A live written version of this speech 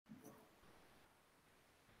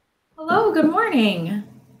Hello, good morning.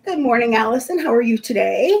 Good morning, Allison. How are you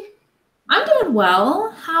today? I'm doing well.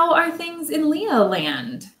 How are things in Leah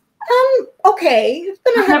land? Okay. It's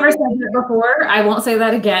been I've never said that before. I won't say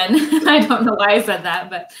that again. I don't know why I said that,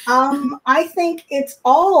 but I think it's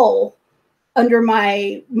all under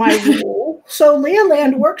my rule. So Leah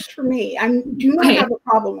Land works for me. I do not have a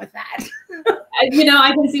problem with that. I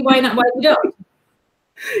can see why not. Why you don't.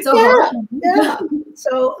 So yeah.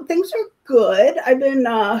 So things are good. I've been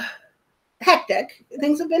hectic.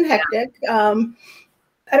 Things have been hectic.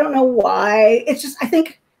 I don't know why. It's just I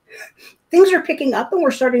think things are picking up and we're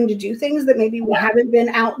starting to do things that maybe we haven't been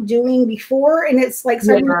out doing before. And it's like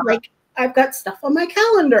suddenly like I've got stuff on my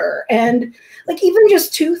calendar, and like even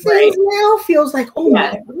just two things now feels like, oh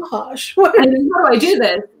my gosh. How do I do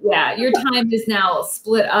this? Yeah, your time is now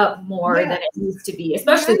split up more than it used to be,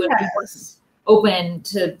 especially when we weren't open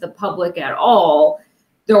to the public at all.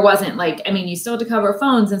 There wasn't you still had to cover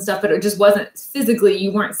phones and stuff, but it just wasn't physically,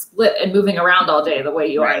 you weren't split and moving around all day the way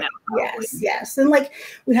you are now. Probably. Yes. And like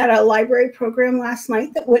we had a library program last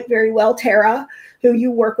night that went very well. Tara, who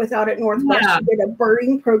you work with out at Northwest, she did a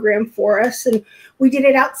birding program for us, and we did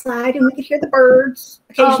it outside and we could hear the birds.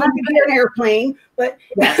 Occasionally we could hear an airplane, but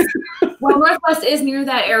well, Northwest is near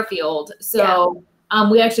that airfield. So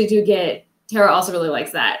we actually do get Tara also really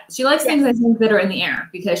likes that. She likes things I think that are in the air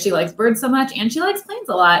because she likes birds so much and she likes planes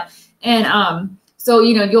a lot. And so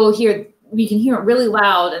we can hear it really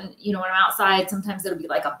loud. And when I'm outside, sometimes it'll be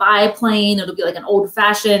like a biplane, it'll be like an old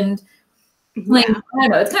fashioned plane. I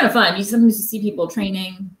don't know, it's kind of fun. Sometimes you see people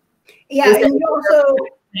training. Yeah, and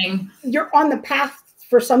you're on the path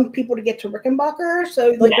for some people to get to Rickenbacker.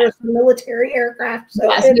 So there's military aircraft.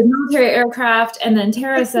 So there's military aircraft. And then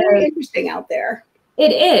Tara said very interesting out there.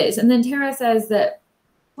 It is. And then Tara says that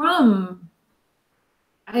from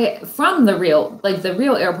the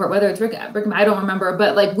real airport, whether it's Rickenbacker, I don't remember,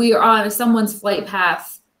 but like we are on someone's flight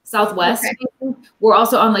path southwest. Okay. We're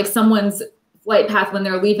also on like someone's flight path when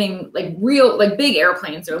they're leaving, like real, like big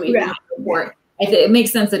airplanes are leaving the airport. It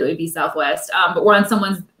makes sense that it would be southwest, but we're on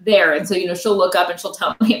someone's there. And so, she'll look up and she'll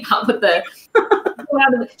tell me about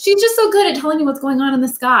what she's just so good at telling you what's going on in the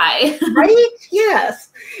sky. Right? Yes.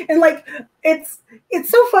 And like, it's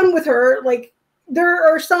so fun with her. Like there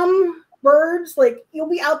are some birds, like you'll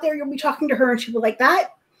be out there, you'll be talking to her and she'll be like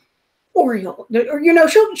that Oriole, or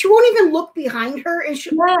she won't even look behind her and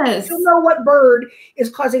she'll know what bird is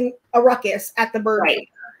causing a ruckus at the bird feeder.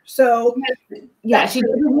 So she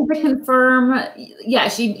doesn't need to confirm. Yeah,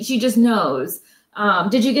 she just knows.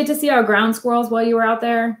 Did you get to see our ground squirrels while you were out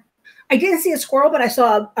there? I didn't see a squirrel, but I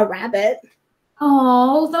saw a rabbit.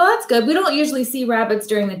 Oh, that's good. We don't usually see rabbits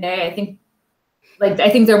during the day. I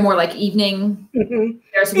think they're more like evening. Mm-hmm.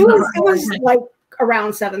 It was like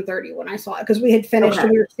around 7:30 when I saw it because we had finished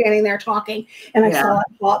and we were standing there talking, and I saw it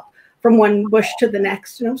hop from one bush to the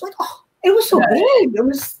next, and I was like, oh. It was so big. It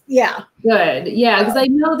was, good. Yeah, because I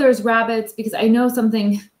know there's rabbits because I know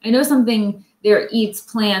something there eats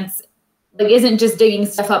plants, like isn't just digging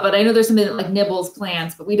stuff up, but I know there's something that like nibbles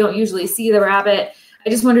plants, but we don't usually see the rabbit.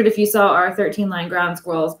 I just wondered if you saw our 13-line ground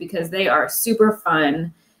squirrels because they are super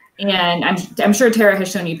fun. And I'm sure Tara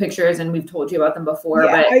has shown you pictures and we've told you about them before,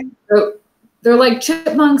 but they're like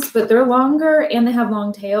chipmunks, but they're longer and they have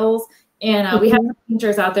long tails. And we had some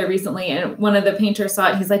painters out there recently, and one of the painters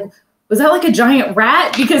saw it. He's like, was that like a giant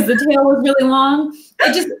rat? Because the tail was really long.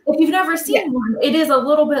 If you've never seen one, it is a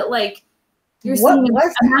little bit like you're seeing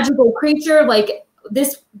a magical creature, like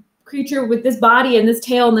this creature with this body and this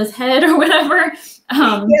tail and this head or whatever.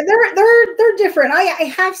 They're different. I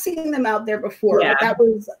have seen them out there before, but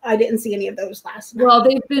I didn't see any of those last night. Well,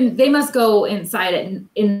 they must go inside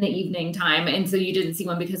in the evening time, and so you didn't see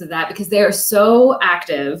one because of that, because they are so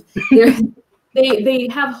active. They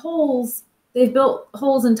have holes. They've built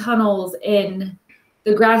holes and tunnels in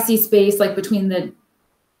the grassy space, like between the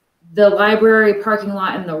library parking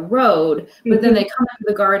lot and the road. But then they come into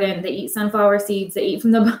the garden. They eat sunflower seeds. They eat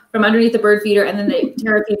from underneath the bird feeder, and then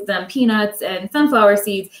Tara feeds them peanuts and sunflower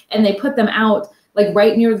seeds, and they put them out like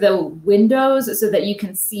right near the windows so that you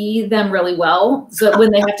can see them really well. So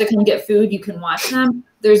when they have to come get food, you can watch them.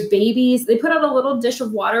 There's babies. They put out a little dish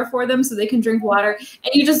of water for them so they can drink water.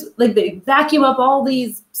 And you just they vacuum up all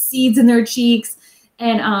these seeds in their cheeks.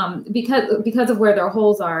 And because of where their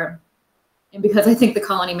holes are, and because I think the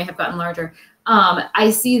colony may have gotten larger,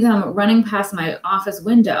 I see them running past my office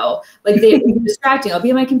window. Like they're distracting. I'll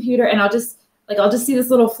be on my computer and I'll just see this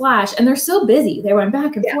little flash, and they're so busy. They run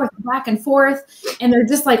back and forth, and they're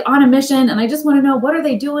just like on a mission. And I just want to know, what are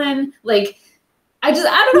they doing? Like, I don't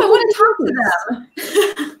know. I want to talk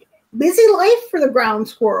to them. Busy life for the ground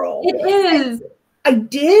squirrel. It is. I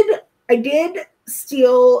did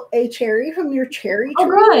steal a cherry from your cherry tree.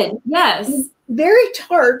 Oh, good. Yes. Very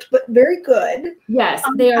tart, but very good. Yes,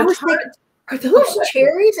 they are tart. Like, are those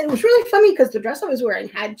cherries? And it was really funny because the dress I was wearing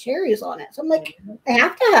had cherries on it. So I'm like, I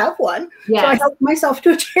have to have one. Yes. So I helped myself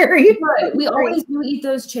to a cherry. Right. We always do eat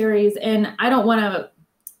those cherries. And I don't want to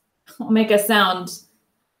make us sound,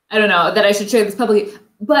 I don't know, that I should share this publicly.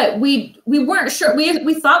 But we weren't sure.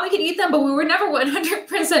 We thought we could eat them, but we were never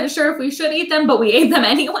 100% sure if we should eat them, but we ate them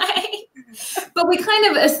anyway. But we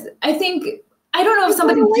kind of, I think, I don't know if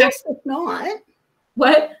somebody... If not.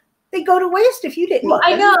 What? They go to waste if you didn't. Well,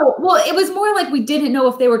 I know. Well, it was more like we didn't know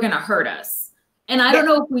if they were going to hurt us. And I don't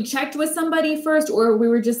know if we checked with somebody first or we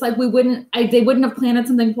were just like, they wouldn't have planted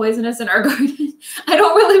something poisonous in our garden. I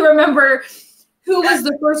don't really remember who was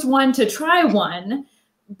the first one to try one,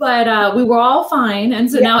 but we were all fine. And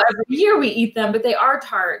so now every year we eat them, but they are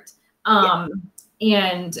tart. But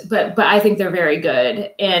I think they're very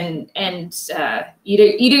good and eat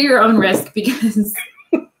at your own risk because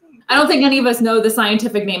I don't think any of us know the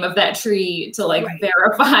scientific name of that tree to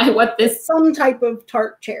verify what this. Some type of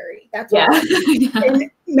tart cherry. That's all. And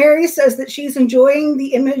Mary says that she's enjoying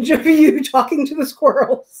the image of you talking to the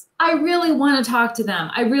squirrels. I really want to talk to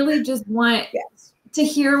them. I really just want to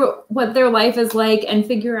hear what their life is like and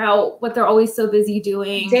figure out what they're always so busy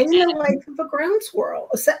doing. Daily life of a ground squirrel,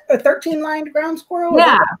 a 13-lined ground squirrel.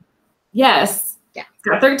 Yeah. Yes. Yeah. It's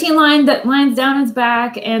got 13 lines down its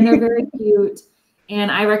back, and they're very cute. And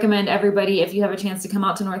I recommend everybody, if you have a chance to come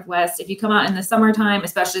out to Northwest, if you come out in the summertime,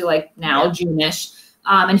 especially like now, June-ish,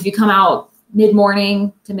 and if you come out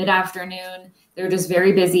mid-morning to mid-afternoon, they're just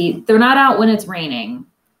very busy. They're not out when it's raining.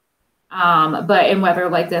 But in weather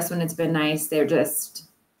like this, when it's been nice, they're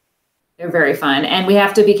very fun. And we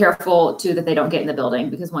have to be careful too that they don't get in the building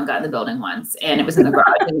because one got in the building once and it was in the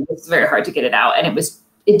garage and it's very hard to get it out. And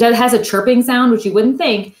it has a chirping sound, which you wouldn't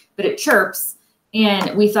think, but it chirps.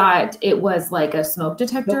 And we thought it was like a smoke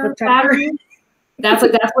detector battery. That's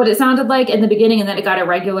what it sounded like in the beginning. And then it got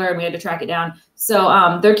irregular and we had to track it down.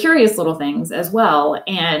 So they're curious little things as well.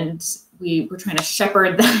 And we were trying to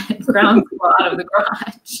shepherd that ground squirrel out of the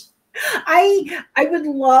garage. I would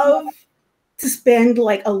love to spend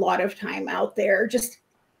like a lot of time out there. Just,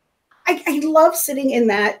 I love sitting in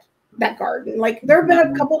that garden. Like there have been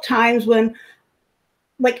a couple times when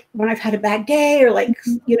I've had a bad day or I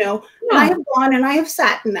have gone and I have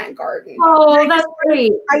sat in that garden. Oh, that's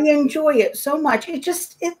great. I enjoy it so much.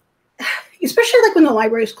 Especially like when the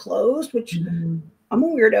library's closed, which I'm a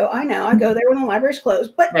weirdo. I know I go there when the library's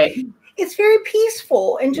closed, but it's very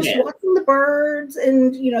peaceful and just watching the birds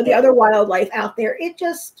and, the other wildlife out there.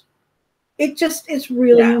 It's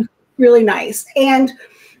really, really nice. And,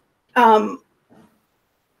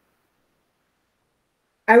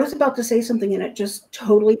 I was about to say something and it just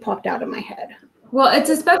totally popped out of my head. Well, it's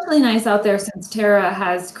especially nice out there since Tara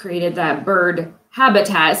has created that bird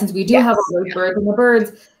habitat, since we do have all those birds and the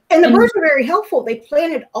birds. And the birds are very helpful. They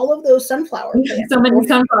planted all of those sunflowers. So many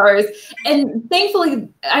sunflowers. And thankfully,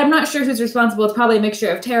 I'm not sure who's responsible. It's probably a mixture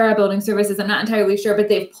of Tara, Building Services. I'm not entirely sure, but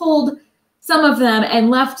they've pulled some of them and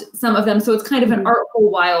left some of them. So it's kind of an artful,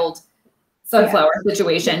 wild sunflower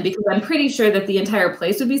situation, because I'm pretty sure that the entire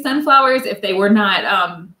place would be sunflowers if they were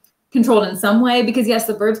not controlled in some way. Because yes,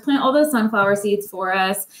 the birds plant all those sunflower seeds for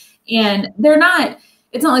us, and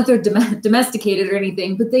it's not like they're domesticated or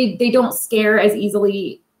anything, but they don't scare as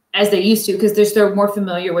easily as they used to because they're more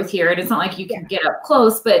familiar with here, and it's not like you can get up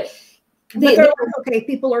close, but they're like, okay,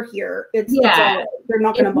 people are here. They're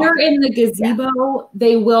not going to. If they're in the gazebo,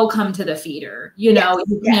 they will come to the feeder. You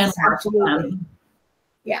can watch them.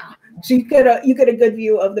 Yeah. So you get a good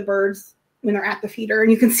view of the birds when they're at the feeder,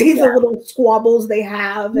 and you can see the little squabbles they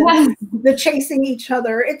have and the chasing each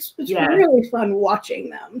other. It's really fun watching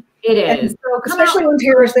them. It is. So especially when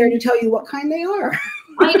Tara's there to tell you what kind they are.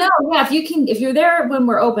 I know. Yeah. If you're there when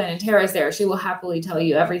we're open and Tara's there, she will happily tell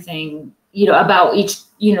you everything, about each,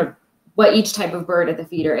 what each type of bird at the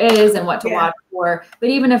feeder is and what to watch for. But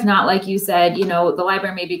even if not, like you said, the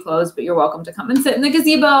library may be closed, but you're welcome to come and sit in the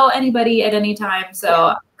gazebo, anybody at any time.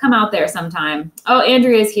 So come out there sometime. Oh,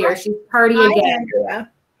 Andrea's here. She's tardy again.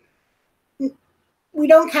 Andrea. We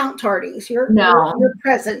don't count tardies. You're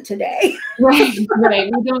present today. Right. We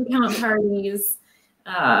don't count tardies.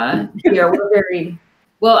 Here we're very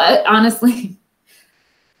well, honestly.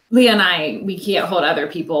 Leah and I, we can't hold other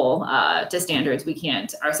people to standards we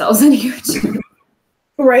can't ourselves adhere to.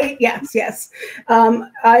 Right. Yes.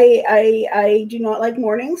 I do not like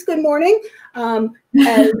mornings. Good morning.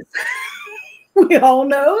 As we all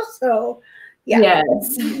know. So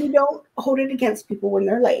we don't hold it against people when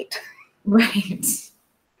they're late. Right.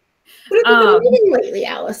 What have you been reading lately,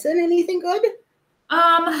 Allison? Anything good?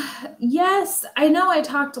 Yes, I know I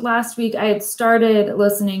talked last week. I had started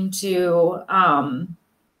listening to, oh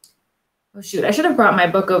shoot, I should have brought my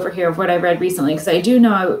book over here of what I read recently because I do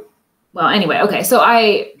know, well, anyway, okay. So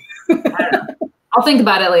I don't know. I'll think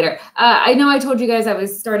about it later. I know I told you guys I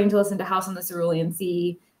was starting to listen to House on the Cerulean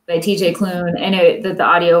Sea by TJ Klune, and the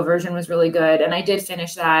audio version was really good. And I did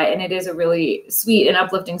finish that, and it is a really sweet and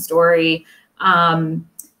uplifting story. And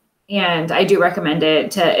I do recommend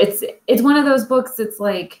it. It's one of those books that's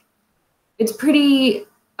like, it's pretty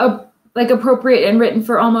like appropriate and written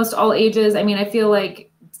for almost all ages. I mean, I feel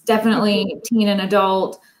like it's definitely teen and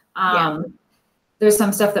adult. There's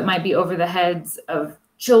some stuff that might be over the heads of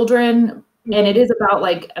children, and it is about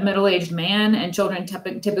like a middle-aged man, and children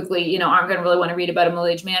typically, you know, aren't going to really want to read about a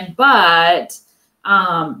middle-aged man, but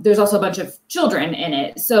there's also a bunch of children in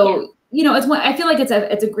it. So, you know, I feel like it's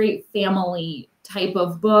a great family type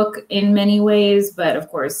of book in many ways, but of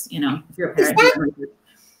course, you know, if you're a parent,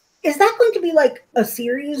 is that going to be like a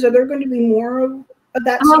series? Are there going to be more of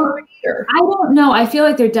that story? Or? I don't know. I feel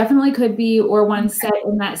like there definitely could be, or one set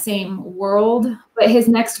in that same world, but his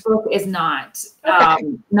next book is not.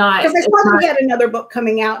 Okay. Not because I saw he had another book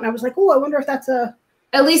coming out, and I was like, oh, I wonder if that's a.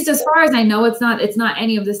 At least as far as I know, it's not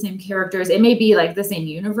any of the same characters. It may be like the same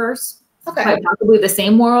universe, quite possibly the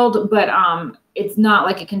same world, but it's not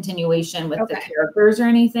like a continuation with the characters or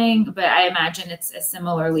anything. But I imagine it's a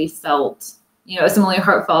similarly felt, you know, a similarly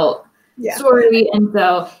heartfelt story. And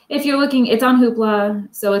so if you're looking, it's on Hoopla,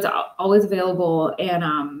 so it's always available. And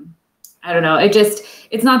I don't know,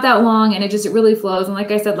 it's not that long, and it really flows. And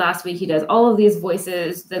like I said last week, he does all of these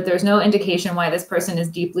voices that there's no indication why this person is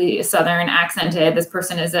deeply Southern accented. This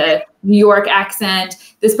person is a New York accent.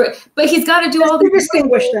 But he's got to do all to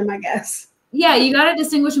distinguish them, I guess. Yeah, you got to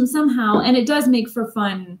distinguish them somehow, and it does make for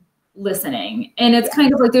fun listening. And it's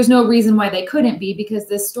kind of like there's no reason why they couldn't be, because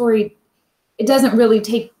this story, it doesn't really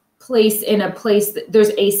take place in a place that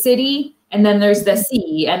there's a city and then there's the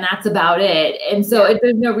sea, and that's about it. And so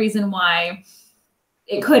there's no reason why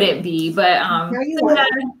it couldn't be. But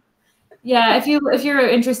if you're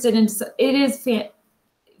interested in, it is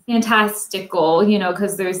fantastical, you know,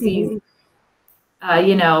 because there's these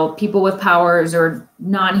you know, people with powers or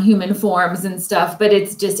non-human forms and stuff, but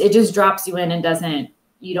it just drops you in and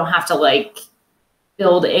you don't have to like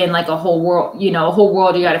build in like a whole world, you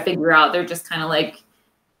got to figure out. They're just kind of like,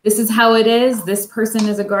 this is how it is. This person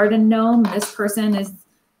is a garden gnome. This person is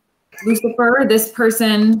Lucifer. This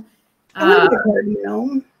person. I want to be a garden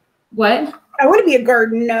gnome. What? I want to be a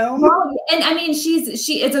garden gnome. Well, and I mean,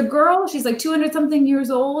 it's a girl. She's like 200 something years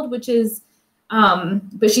old, which is,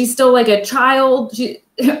 but she's still like a child. She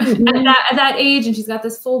at that age, and she's got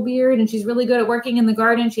this full beard, and she's really good at working in the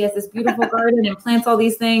garden. She has this beautiful garden and plants all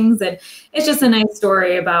these things, and it's just a nice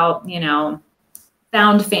story about, you know,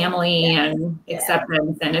 found family and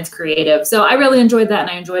acceptance, and it's creative. So I really enjoyed that, and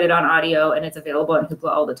I enjoyed it on audio, and it's available on Hoopla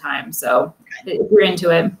all the time. So if you're into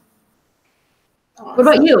it. Awesome. What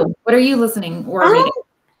about you? What are you listening or reading?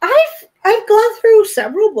 I've gone through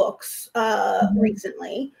several books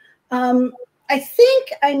recently. I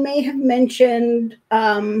think I may have mentioned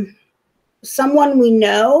Someone We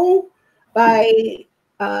Know by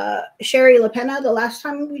Sherry LaPena the last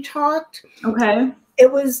time we talked. Okay.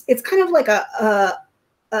 It's kind of like a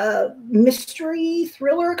mystery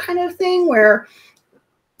thriller kind of thing where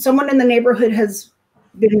someone in the neighborhood has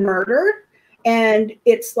been murdered, and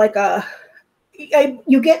it's like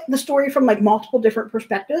you get the story from like multiple different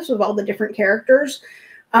perspectives of all the different characters.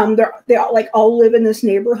 They all live in this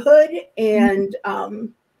neighborhood, and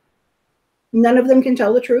none of them can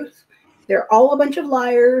tell the truth. They're all a bunch of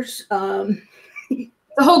liars. The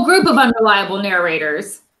whole group of unreliable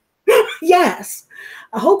narrators. Yes,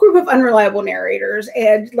 a whole group of unreliable narrators,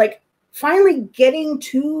 and like finally getting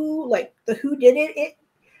to like the who did it. It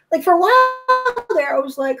like for a while there, I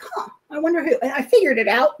was like, huh, I wonder who. And I figured it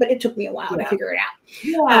out, but it took me a while to figure it out.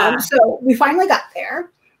 Yeah. So we finally got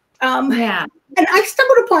there. And I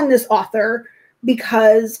stumbled upon this author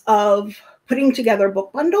because of putting together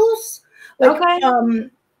book bundles. Like,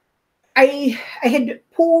 I had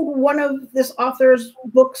pulled one of this author's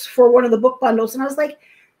books for one of the book bundles, and I was like,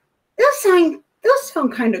 those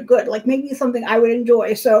sound kind of good. Like maybe something I would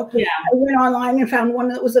enjoy. So I went online and found one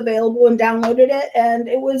that was available and downloaded it, and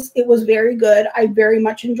it was very good. I very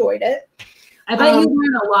much enjoyed it. I bet you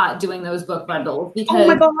learn a lot doing those book bundles, because oh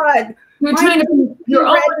my God. You're trying to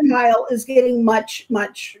your red pile is getting much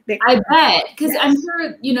bigger. I bet, because I'm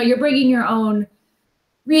sure you're bringing your own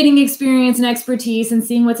reading experience and expertise and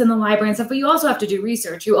seeing what's in the library and stuff. But you also have to do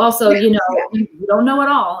research. You also, you don't know it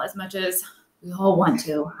all as much as we all want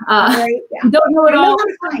to. Right? Yeah. You don't know it all. How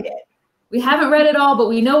to find it. we haven't read it all, but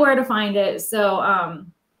we know where to find it. So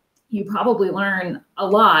you probably learn a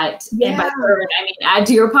lot. Yeah. And by learn, I mean add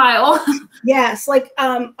to your pile. Yes, like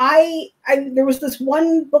I there was this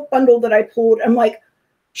one book bundle that I pulled. I'm like,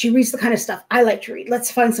 she reads the kind of stuff I like to read. Let's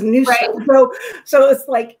find some new stuff. So it's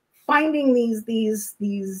like finding these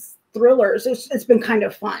thrillers. It's been kind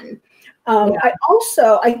of fun.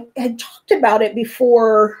 I had talked about it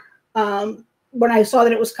before when I saw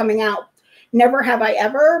that it was coming out. Never Have I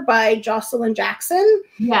Ever by Jocelyn Jackson.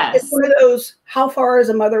 Yes. It's one of those, how far is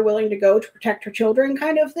a mother willing to go to protect her children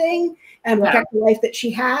kind of thing, and protect the life that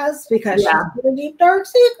she has, because she's got a deep, dark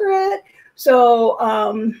secret. So,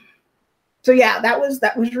 so yeah, that was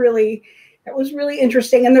really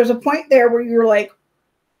interesting. And there's a point there where you're like,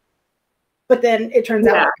 but then it turns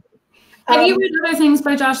out. Have you read other things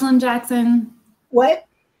by Jocelyn Jackson? What?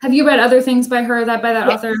 Have you read other things by her, by that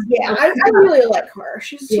author? Yeah, I really like her.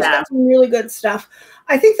 She's got some really good stuff.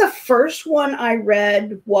 I think the first one I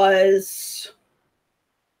read was,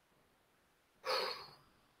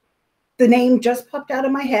 the name just popped out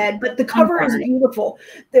of my head, but the cover is beautiful.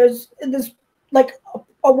 There's this like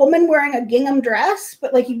a woman wearing a gingham dress,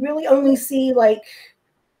 but like you really only see like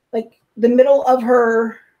the middle of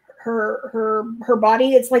her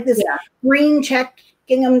body. It's like this green checked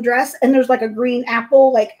gingham dress, and there's like a green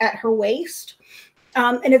apple like at her waist,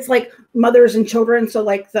 and it's like mothers and children, so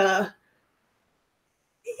like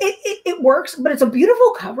it works, but it's a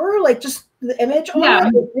beautiful cover, like just the image on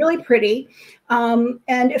it is really pretty. And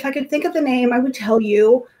if I could think of the name, I would tell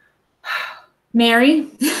you.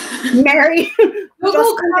 Mary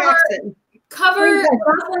Google cover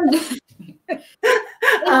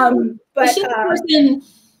but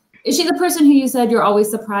is she the person who you said you're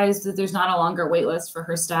always surprised that there's not a longer wait list for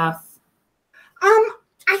her stuff? I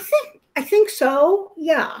think so.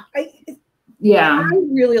 Yeah. I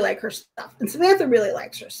really like her stuff, and Samantha really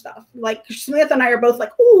likes her stuff. Like Samantha and I are both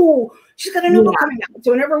like, "Ooh, she's got a new book coming out."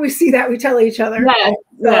 So whenever we see that, we tell each other.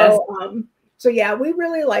 So yeah, we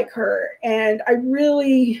really like her, and I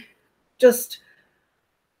really just,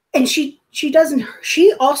 and she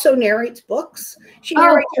also narrates books. She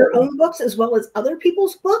narrates her own books as well as other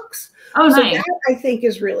people's books. Oh, so nice. That I think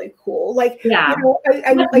is really cool. Like, you know,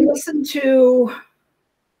 I listen to.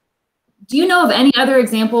 Do you know of any other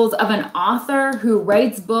examples of an author who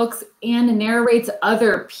writes books and narrates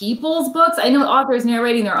other people's books? I know authors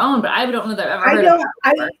narrating their own, but I don't know that I've ever heard of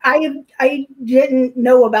that. I didn't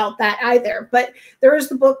know about that either. But there is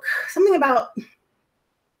the book, something about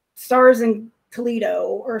Stars in Toledo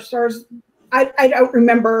or Stars. I don't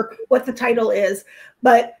remember what the title is,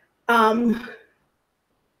 but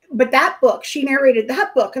that book, she narrated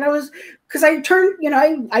that book, and I was, because I turned, you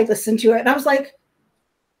know, I listened to it, and I was like,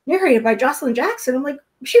 narrated by Jocelyn Jackson. I'm like,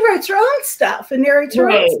 she writes her own stuff and narrates her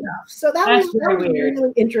own stuff. So that was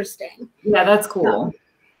really interesting. Yeah, that's cool.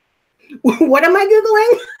 What am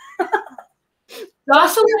I Googling?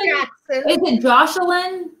 Jocelyn Jackson. Is it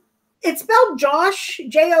Jocelyn? It's spelled Josh,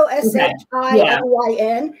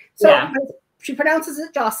 Joshlyn. So she pronounces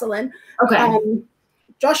it Jocelyn. Okay.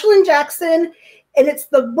 Jocelyn Jackson, and it's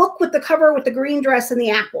the book with the cover with the green dress and the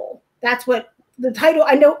apple. That's what the title.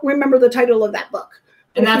 I don't remember the title of that book.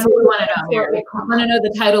 And that's what we want to know, Mary. We want to know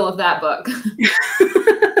the title of that book.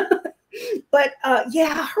 But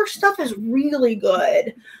yeah, her stuff is really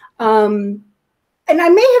good. And I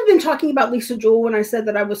may have been talking about Lisa Jewell when I said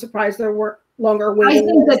that I was surprised there weren't longer waiting. I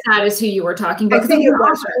think that is who you were talking about. I think it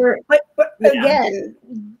was her. But again,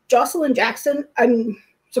 Jocelyn Jackson, I'm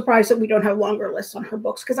surprised that we don't have longer lists on her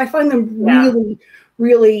books, because I find them really,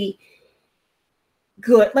 really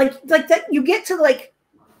good. Like that you get to like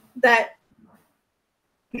that,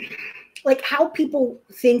 like how people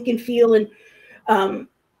think and feel, and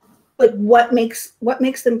like what makes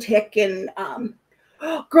them tick, and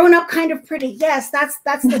Grown Up Kind of Pretty. Yes, that's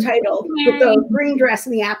the title. With the green dress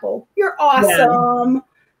and the apple. You're awesome. Yeah.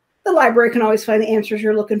 The library can always find the answers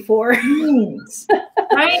you're looking for.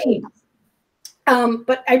 Right.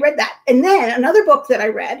 But I read that. And then another book that I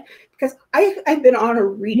read, because I've been on a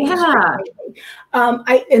reading spree.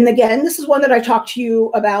 And again, this is one that I talked to you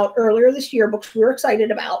about earlier this year, books we were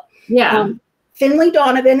excited about. Yeah. Finley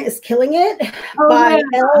Donovan is Killing It by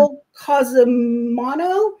El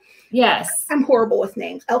Cosimano. Yes. I'm horrible with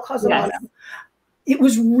names. El Cosimano. Yes. It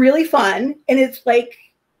was really fun. And it's like,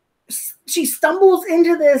 she stumbles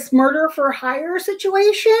into this murder for hire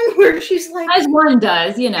situation where she's like, as one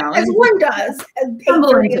does, you know, as one does at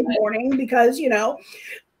 8:30 in the morning, because, you know,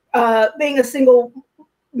 being a single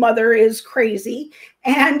mother is crazy.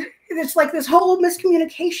 And it's like this whole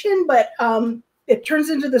miscommunication, but it turns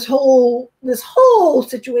into this whole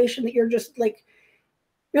situation that you're just like,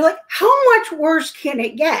 you're like, how much worse can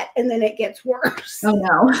it get? And then it gets worse. Oh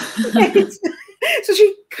no. So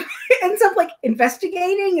she ends up like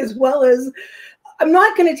investigating as well as, I'm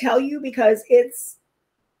not going to tell you because it's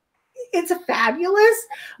a fabulous,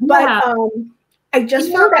 but I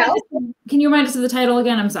just found out. Can you remind us of the title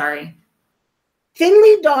again? I'm sorry.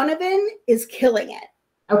 Finley Donovan is killing it.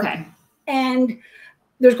 Okay. And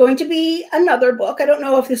there's going to be another book. I don't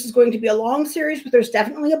know if this is going to be a long series, but there's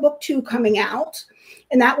definitely a book 2 coming out.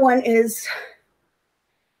 And that one is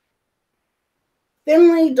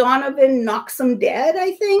Finley Donovan Knocks 'Em Dead,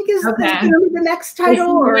 I think is the next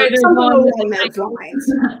title, or something along those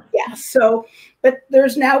lines. Yeah. So, but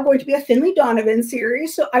there's now going to be a Finley Donovan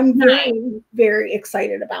series. So I'm very, very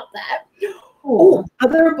excited about that. Oh,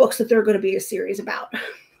 other books that they're going to be a series about.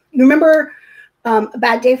 You remember A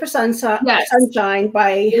Bad Day for Sunshine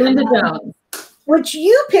by Linda Jones, which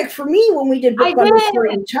you picked for me when we did book club for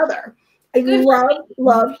each other. I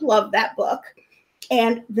love that book.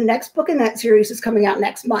 And the next book in that series is coming out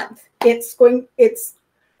next month. It's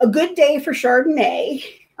A Good Day for Chardonnay.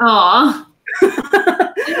 Aw.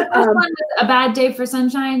 A Bad Day for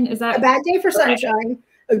Sunshine? Is that? A Bad Day for Sunshine.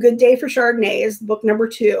 A Good Day for Chardonnay is book number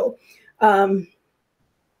 2.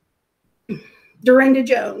 Dorinda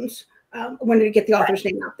Jones. I wanted to get the author's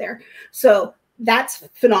name out there. So that's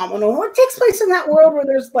phenomenal. It takes place in that world where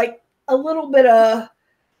there's like a little bit of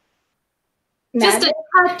magic. Just a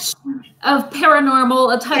touch of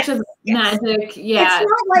paranormal, a touch of magic. Yeah.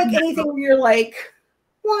 It's not like anything where you're like,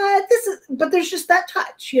 what? But there's just that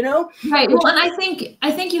touch, you know? Right. Well, and I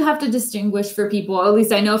think you have to distinguish for people, at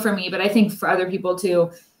least I know for me, but I think for other people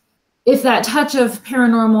too, if that touch of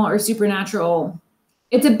paranormal or supernatural,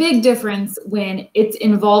 it's a big difference when it's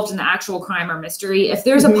involved in the actual crime or mystery. If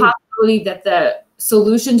there's a possibility that the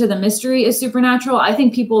solution to the mystery is supernatural, I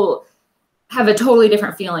think people have a totally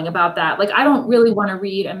different feeling about that. Like, I don't really want to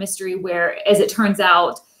read a mystery where, as it turns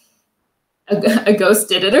out, a ghost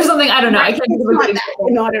did it or something. I don't know. I can't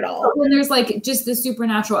not at all. But when there's like just the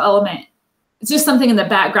supernatural element, it's just something in the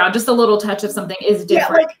background, just a little touch of something is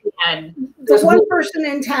different. Yeah, like, the one person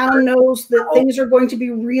in town knows that things are going to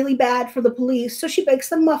be really bad for the police, so she bakes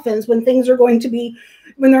them muffins when they're going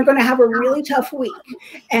to have a really tough week.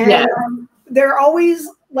 And they're always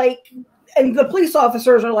like, and the police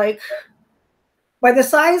officers are like, by the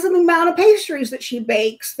size of the amount of pastries that she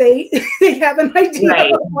bakes, they have an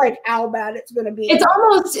idea of like how bad it's going to be.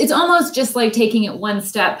 It's almost just like taking it one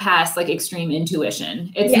step past like extreme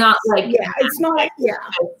intuition. It's not like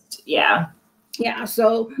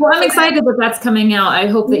So well, I'm excited that that's coming out. I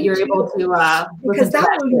hope that you're able to because that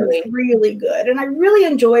one was really good, and I really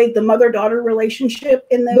enjoyed the mother-daughter relationship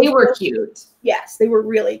in those. They were cute. Yes, they were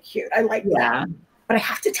really cute. I like that. But I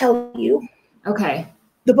have to tell you,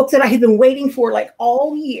 the book that I had been waiting for like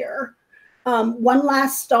all year, One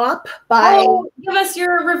Last Stop by give us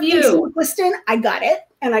your review. Liston. I got it,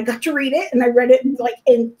 and I got to read it, and I read it like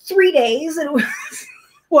in 3 days, and it was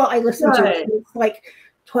I listened to it. It's like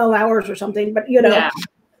 12 hours or something, but you know,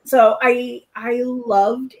 so I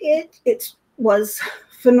loved it. It was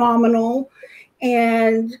phenomenal.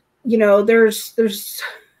 And, you know, there's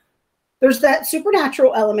that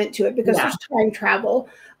supernatural element to it because there's time travel,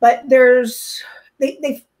 but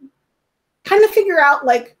they kind of figure out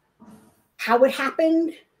like how it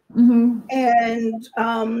happened. And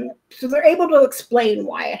so they're able to explain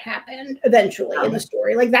why it happened eventually in the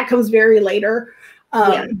story. Like that comes very later.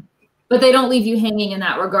 But they don't leave you hanging in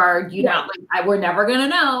that regard. You don't like, we're never going to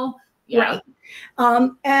know. Right.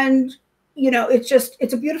 And, you know,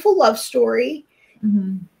 it's a beautiful love story.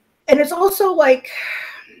 And it's also like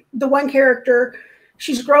the one character,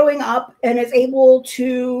 she's growing up and is able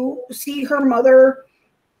to see her mother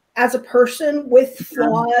as a person with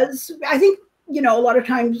flaws. I think, you know, a lot of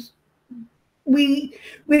times we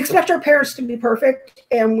expect our parents to be perfect,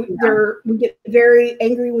 and we get very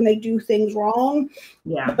angry when they do things wrong.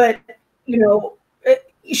 But, you know,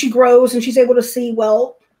 she grows and she's able to see,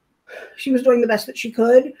 well, she was doing the best that she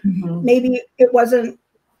could. Maybe it wasn't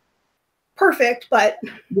perfect, but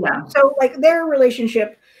so like their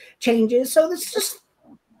relationship changes. So it's just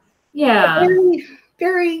a very,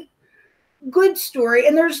 very good story.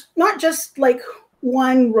 And there's not just like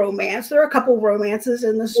one romance. There are a couple romances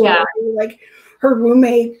in the story, like her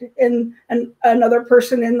roommate and another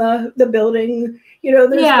person in the building. You know,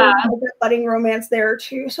 there's that budding romance there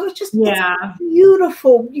too. So it's just it's a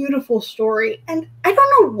beautiful, beautiful story. And I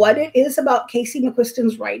don't know what it is about Casey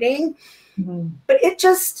McQuiston's writing, but it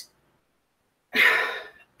just,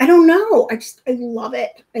 I don't know. I love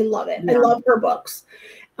it. I love it. I love her books.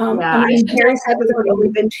 I mean, Harry said that there have only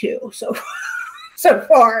been 2 so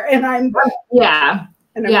far, and I'm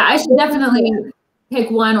I should definitely pick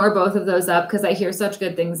one or both of those up because I hear such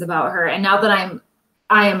good things about her. And now that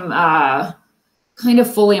I'm kind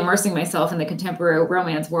of fully immersing myself in the contemporary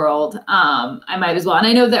romance world, I might as well. And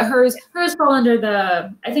I know that hers fall under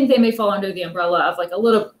the, I think they may fall under the umbrella of like a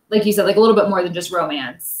little, like you said, like a little bit more than just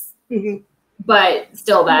romance, but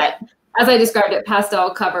still that, as I described it, pastel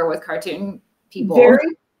cover with cartoon people.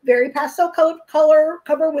 Very, very pastel color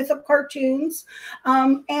cover with the cartoons,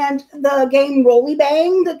 and the game Rolly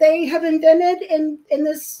Bang that they have invented in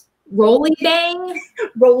this. Rolly Bang?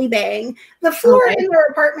 Rolly Bang. The floor in their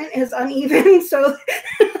apartment is uneven, so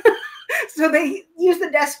so they use the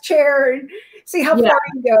desk chair and see how far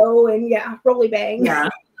you go, and Rolly Bang. Yeah.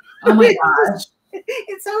 Oh my gosh.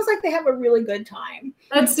 It sounds like they have a really good time.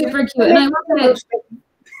 That's super cute. And I love that.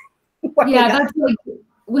 Yeah, that's like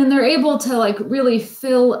when they're able to like really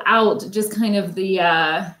fill out just kind of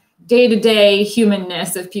the day-to-day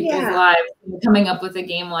humanness of people's lives, coming up with a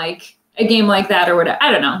game like that or whatever.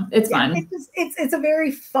 I don't know. It's fun. It's a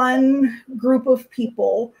very fun group of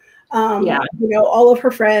people. You know, all of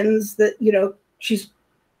her friends that, you know, she's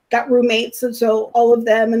got roommates, and so all of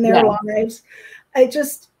them and their lives. I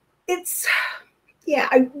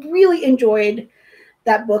really enjoyed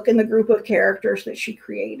that book and the group of characters that she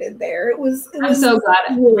created there. It was so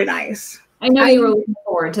glad. Really nice. I know you were looking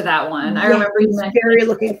forward to that one. I remember you mentioned very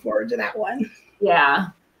looking forward to that one. Yeah.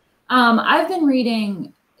 I've been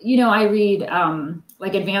reading, you know, I read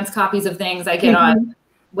like advanced copies of things. I get on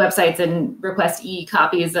websites and request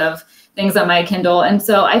e-copies of things on my Kindle. And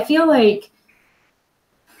so I feel like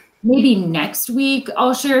maybe next week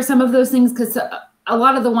I'll share some of those things, because a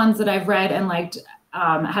lot of the ones that I've read and liked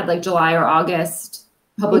had like July or August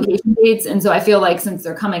publication dates. And so I feel like since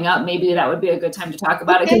they're coming up, maybe that would be a good time to talk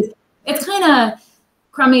about it. Because it's kind of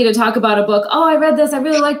crummy to talk about a book. Oh, I read this. I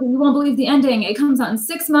really liked it. You won't believe the ending. It comes out in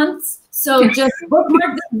 6 months. So just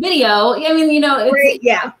bookmark this video. I mean, you know, it's,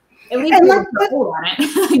 at least on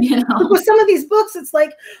it, you know. With some of these books, it's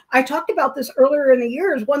like, I talked about this earlier in the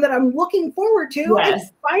year, is one that I'm looking forward to. I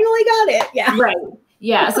finally got it. Yeah. Right.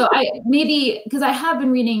 Yeah. So maybe, because I have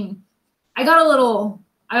been reading, I got a little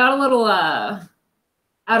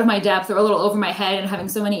out of my depth or a little over my head and having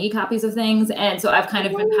so many e-copies of things. And so I've kind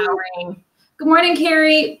of been powering. Good morning,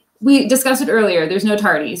 Carrie. We discussed it earlier. There's no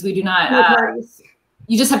tardies. We do not. No tardies.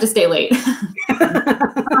 You just have to stay late. But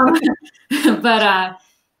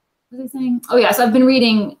what was I saying? Oh yeah. So I've been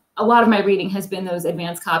reading, a lot of my reading has been those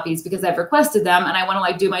advanced copies because I've requested them, and I want to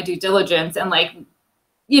like do my due diligence and like,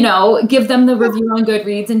 you know, give them the review on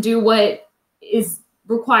Goodreads and do what is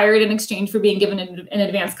required in exchange for being given an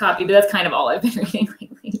advanced copy. But that's kind of all I've been reading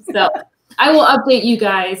lately. So I will update you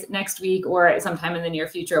guys next week or sometime in the near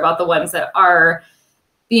future about the ones that are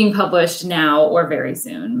being published now or very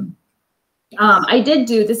soon. I did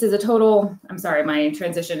do, this is a total, I'm sorry, my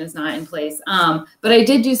transition is not in place. But I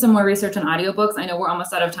did do some more research on audiobooks. I know we're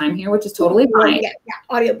almost out of time here, which is totally fine. Yeah,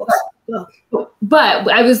 audiobooks. But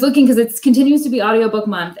I was looking, because it continues to be audiobook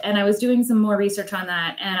month, and I was doing some more research on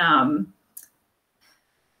that. And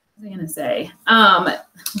what was I going to say?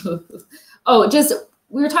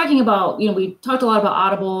 We were talking about, you know, we talked a lot about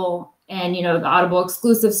Audible and, you know, the Audible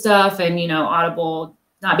exclusive stuff and, you know, Audible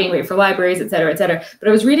not being great for libraries, et cetera, et cetera. But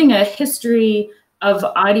I was reading a history of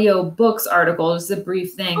audiobooks article, just a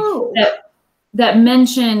brief thing, that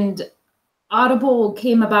mentioned Audible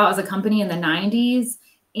came about as a company in the 90s,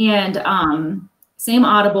 and same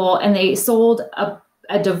Audible, and they sold a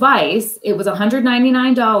device. It was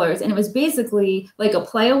 $199, and it was basically like a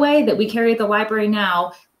playaway that we carry at the library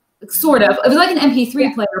now, sort of. It was like an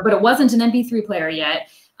MP3 player, but it wasn't an MP3 player yet.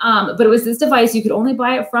 But it was this device. You could only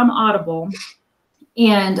buy it from Audible.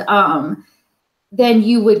 And then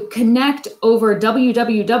you would connect over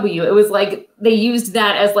www. It was like they used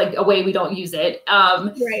that as like a way we don't use it.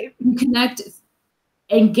 Right. You connect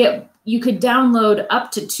and you could download up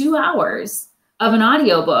to 2 hours of an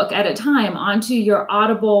audiobook at a time onto your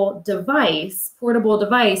Audible device, portable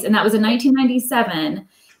device. And that was in 1997.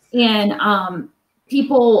 And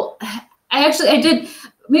I did.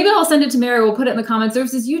 Maybe I'll send it to Mary. We'll put it in the comments.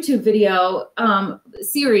 There's this YouTube video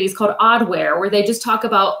series called Oddware, where they just talk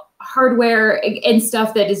about hardware and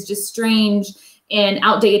stuff that is just strange and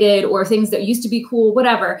outdated, or things that used to be cool,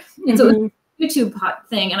 whatever. And so it was a YouTube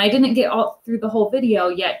thing. And I didn't get all through the whole video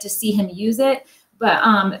yet to see him use it.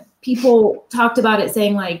 But people talked about it,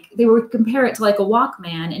 saying like they would compare it to like a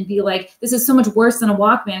Walkman and be like, this is so much worse than a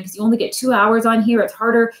Walkman because you only get 2 hours on here. It's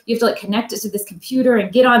harder. You have to like connect it to this computer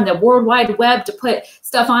and get on the World Wide Web to put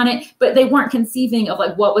stuff on it. But they weren't conceiving of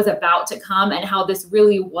like what was about to come and how this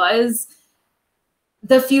really was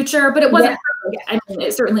the future. But it wasn't. I mean,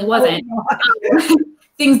 it certainly wasn't.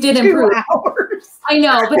 Things did improve. 2 hours. hours. I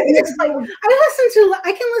know, but it's like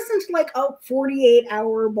I can listen to like a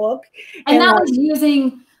 48-hour book. And that was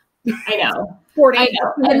using, I know. 40. I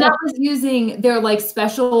know. And that was using their like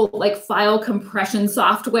special like file compression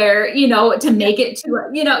software, you know, to make it to,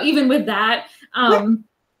 you know, even with that.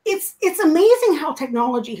 It's amazing how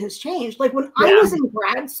technology has changed. Like when I was in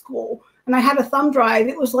grad school and I had a thumb drive,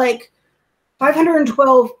 it was like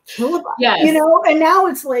 512 kilobytes, you know, and now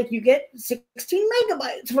it's like you get 16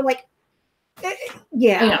 megabytes for like,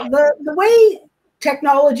 the way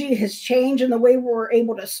technology has changed and the way we're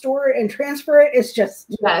able to store it and transfer it is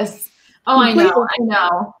just I know.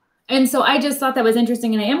 And so I just thought that was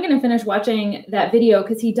interesting, and I am going to finish watching that video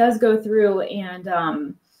because he does go through, and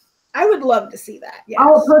I would love to see that. Yes.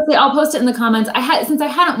 I'll post it in the comments. Since I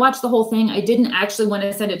hadn't watched the whole thing, I didn't actually want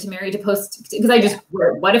to send it to Mary to post because I just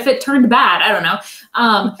what if it turned bad? I don't know.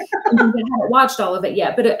 I haven't watched all of it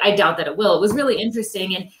yet, but I doubt that it will. It was really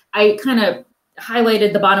interesting, and I kind of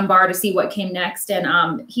highlighted the bottom bar to see what came next,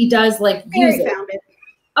 and he does like use it. Found it.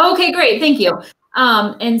 Okay, great, thank you.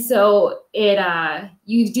 And so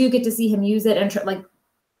you do get to see him use it and like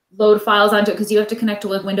load files onto it because you have to connect to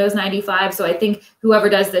like Windows 95. So I think whoever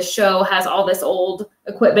does this show has all this old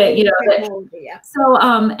equipment, you know. So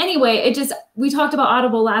anyway, we talked about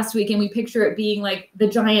Audible last week, and we picture it being like the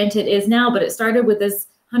giant it is now, but it started with this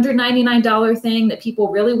 $199 thing that people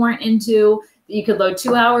really weren't into. That you could load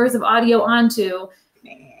 2 hours of audio onto.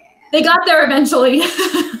 They got there eventually.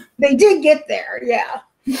 They did get there, yeah.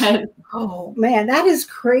 Yes. Oh man, that is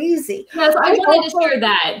crazy. Yes, I wanted to share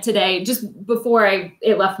that today, just before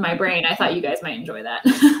it left my brain. I thought you guys might enjoy that.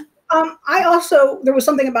 There was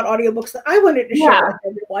something about audiobooks that I wanted to share with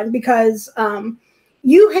everyone because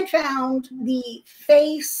you had found the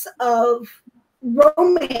face of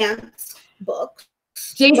romance books.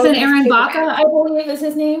 Jason Aaron Baca, I believe is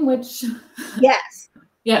his name, which yes.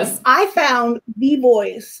 I found the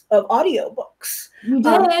voice of audiobooks. You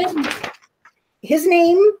did. His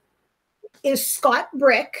name is Scott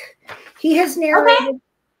Brick. He has narrated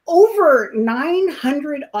over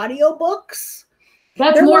 900 audiobooks.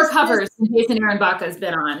 That's more covers than Jason Aaron Baca has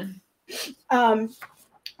been on.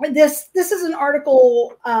 This is an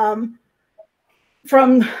article from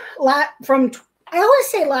I always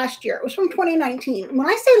say last year. It was from 2019. When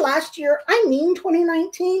I say last year, I mean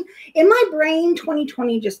 2019. In my brain,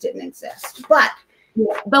 2020 just didn't exist. But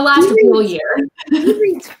the last real year. He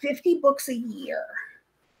reads 50 books a year.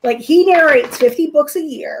 Like he narrates 50 books a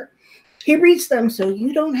year. He reads them so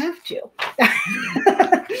you don't have to.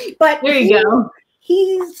 But there you go.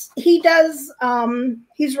 He's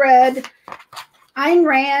read Ayn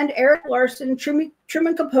Rand, Eric Larson, Truman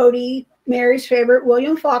Capote, Mary's favorite,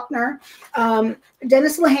 William Faulkner,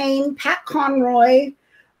 Dennis Lehane, Pat Conroy,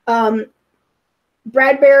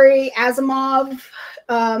 Bradbury, Asimov,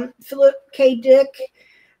 Philip K. Dick,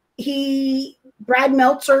 Brad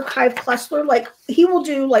Meltzer, Clive Klessler, like he will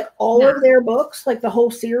do like all of their books, like the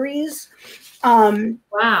whole series.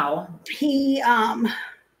 Wow. He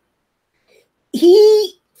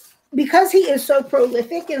because he is so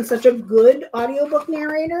prolific and such a good audiobook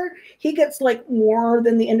narrator, he gets like more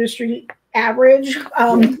than the industry average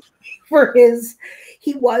for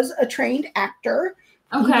he was a trained actor.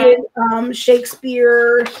 Okay. He did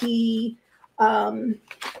Shakespeare. I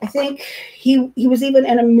think he was even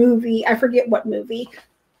in a movie. I forget what movie.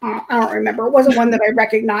 I don't remember. It wasn't one that I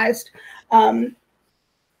recognized. But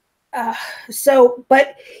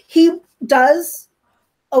he does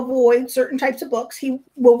avoid certain types of books. He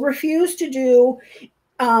will refuse to do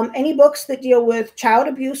any books that deal with child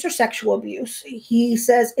abuse or sexual abuse. He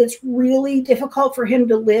says it's really difficult for him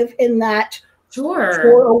to live in that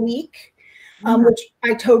for a week, which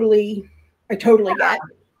I totally get.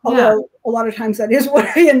 Although a lot of times that is what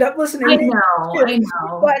I end up listening to. I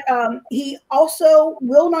know. But he also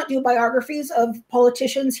will not do biographies of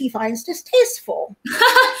politicians he finds distasteful.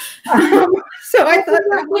 So I thought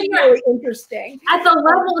that was really interesting. At the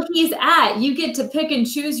level he's at, you get to pick and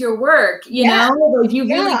choose your work, you know? Like you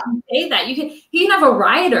really can say that. He can have a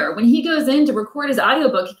writer. When he goes in to record his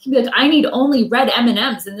audiobook, he can be like, I need only red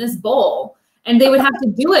M&Ms in this bowl. And they would have to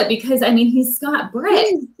do it because, I mean, he's Scott Brick.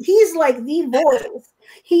 He's like the voice.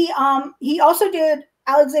 He also did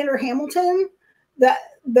Alexander Hamilton, the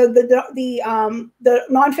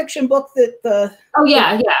nonfiction book that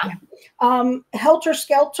Helter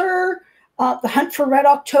Skelter, The Hunt for Red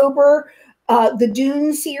October, the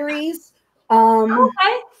Dune series.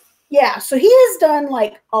 Yeah, so he has done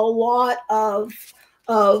like a lot of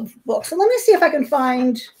books. And let me see if I can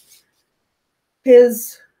find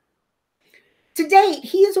his. To date,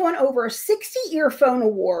 he has won over 60 earphone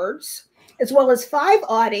awards, as well as 5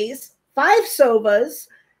 Audis, 5 Sovas,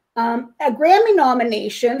 a Grammy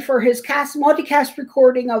nomination for his multicast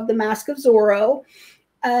recording of The Mask of Zorro.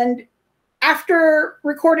 And after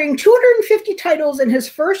recording 250 titles in his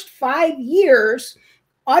first 5 years,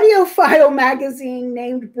 Audiophile magazine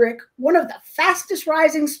named Brick one of the fastest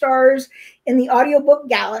rising stars in the audiobook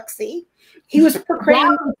galaxy. He was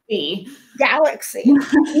proclaimed Galaxy. He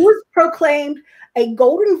was proclaimed a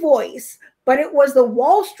golden voice, but it was the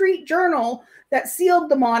Wall Street Journal that sealed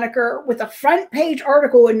the moniker with a front page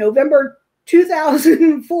article in November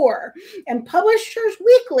 2004. And Publishers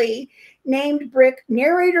Weekly named Brick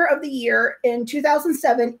Narrator of the Year in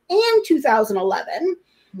 2007 and 2011.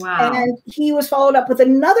 Wow. And he was followed up with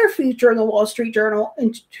another feature in the Wall Street Journal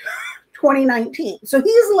in 2019. So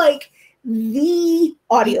he's like the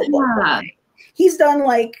audiobook guy. He's done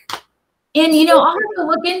like... And, you know, I'll have to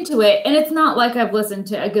look into it. And it's not like I've listened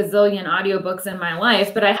to a gazillion audiobooks in my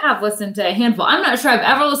life, but I have listened to a handful. I'm not sure I've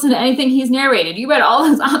ever listened to anything he's narrated. You read all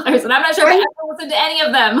those authors, and I'm not sure I've ever listened to any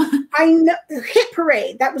of them. I know Hit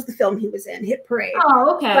Parade. That was the film he was in, Hit Parade.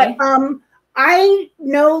 Oh, okay. But I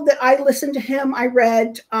know that I listened to him. I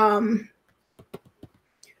read that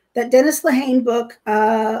Dennis Lehane book.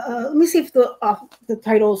 Let me see if the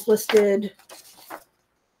title's listed.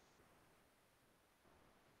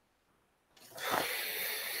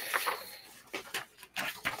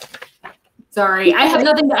 Sorry, I have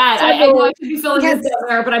nothing to add. I know I should be filling this down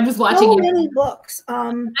there, but I'm just watching so many books.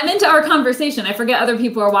 I'm into our conversation. I forget other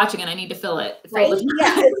people are watching and I need to fill it. Right?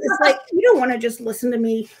 Yeah, it's like you don't want to just listen to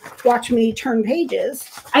me, watch me turn pages.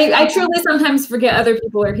 I truly sometimes forget other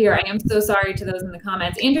people are here. I am so sorry to those in the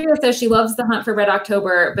comments. Andrea says she loves The Hunt for Red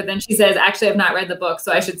October, but then she says, actually, I've not read the book,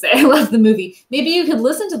 so I should say I love the movie. Maybe you could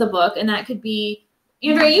listen to the book, and that could be,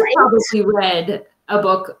 Andrea, you probably read a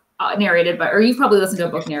book narrated by, or you've probably listened to a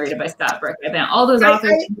book narrated by Scott Brick. I bet all those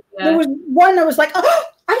authors. There was one that was like, oh,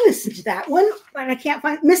 I listened to that one, but I can't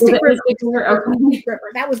find Mystic River. Mystic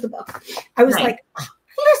River. That was the book. I was like, oh,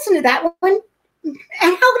 I listened to that one. And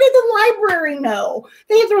how did the library know?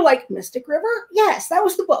 They're like, Mystic River? Yes, that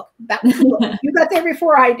was the book. That was the book. You got there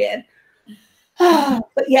before I did.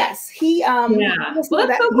 But yes, he well, that's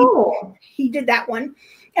so cool. He did that one.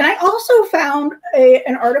 And I also found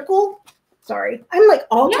an article. Sorry, I'm like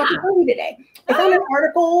all talking today. I found an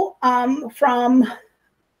article from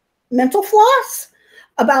Mental Floss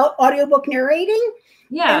about audiobook narrating.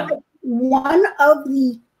 Yeah. And one of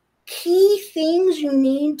the key things you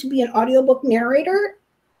need to be an audiobook narrator,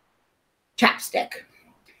 chapstick.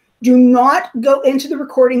 Do not go into the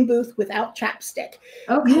recording booth without chapstick.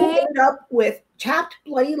 Okay. You end up with chapped,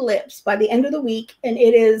 bloody lips by the end of the week, and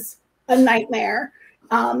it is a nightmare.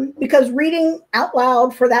 Because reading out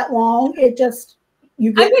loud for that long, it just,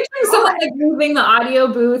 you get... I'm picturing someone like moving the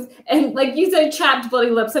audio booth, and like you said, chapped, bloody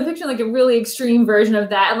lips. I'm picturing like a really extreme version of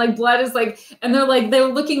that. And like blood is like, and they're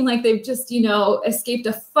looking like they've just, you know, escaped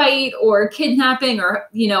a fight or kidnapping, or,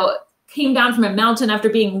 you know, came down from a mountain after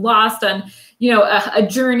being lost on, you know, a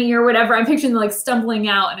journey or whatever. I'm picturing them like stumbling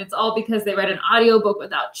out, and it's all because they read an audiobook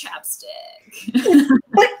without chapstick.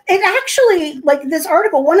 But it actually, like this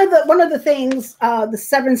article, one of the things, the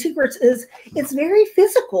 7 secrets, is it's very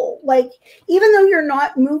physical. Like, even though you're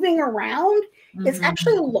not moving around, it's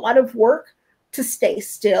actually a lot of work to stay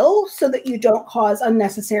still so that you don't cause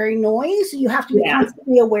unnecessary noise. You have to be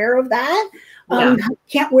constantly aware of that.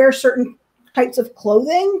 Can't wear certain types of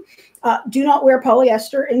clothing. Do not wear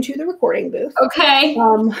polyester into the recording booth. Okay.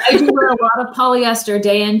 I do wear a lot of polyester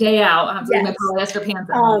day in, day out. I have to my polyester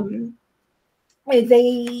pants on.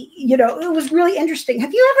 You know, it was really interesting.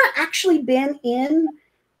 Have you ever actually been in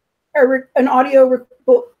an audio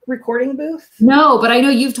recording booth? No, but I know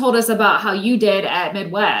you've told us about how you did at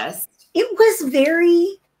Midwest. It was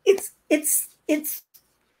very, it's,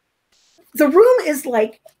 the room is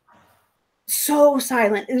like so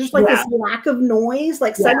silent. There's like this lack of noise.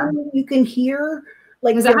 Like suddenly you can hear,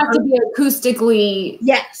 like, does it have to be acoustically?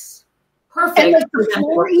 Yes. Perfect. And like the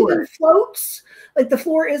floor even floats. Like the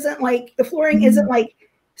flooring isn't like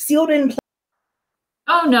sealed in place.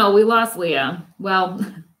 Oh no, we lost Leah. Well,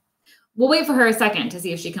 we'll wait for her a second to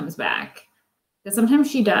see if she comes back. Because sometimes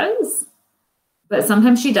she does, but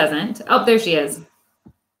sometimes she doesn't. Oh, there she is.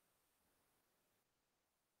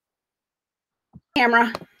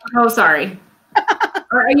 Camera. Oh, sorry.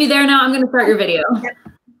 Are you there now? I'm going to start your video. Yep.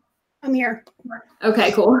 I'm here.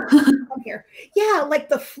 Okay, cool. I'm here. Yeah, like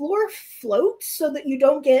the floor floats so that you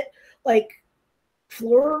don't get like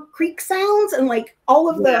floor creak sounds and like all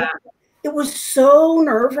of the, it was so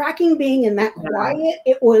nerve-wracking being in that quiet.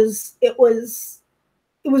 It was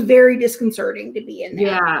very disconcerting to be in there.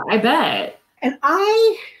 Yeah, I bet. And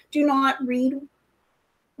I do not read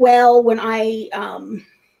well when I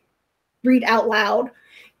read out loud.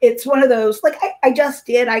 it's one of those, like I just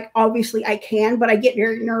did, obviously I can, but I get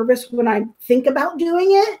very nervous when I think about doing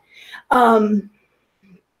it. When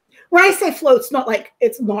I say float, it's not like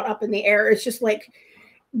it's not up in the air. It's just like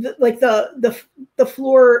the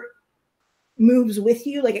floor moves with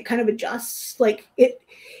you, like it kind of adjusts, like it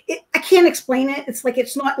I can't explain it. It's like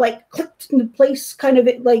it's not like clicked into place, kind of,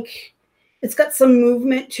 it like it's got some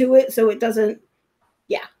movement to it, so it doesn't,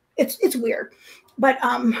 yeah, it's weird. But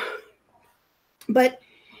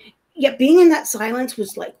yeah, being in that silence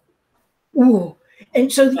was like, ooh.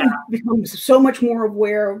 And so you become so much more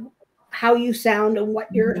aware of how you sound and what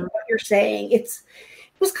you're saying. It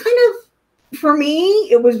was kind of, for me,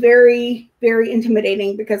 it was very, very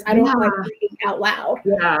intimidating because I don't like reading out loud.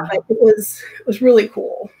 Yeah. But it was really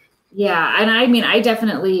cool. Yeah. And I mean, I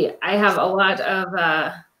have a lot of,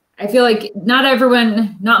 I feel like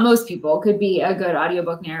not most people could be a good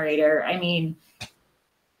audiobook narrator. I mean,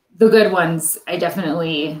 the good ones, I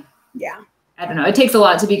definitely, I don't know. It takes a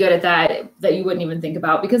lot to be good at that you wouldn't even think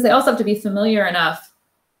about, because they also have to be familiar enough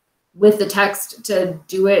with the text to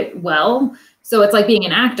do it well. So it's like being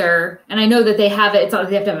an actor, and I know that they have it. It's not like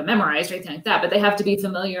they have to have it memorized or anything like that, but they have to be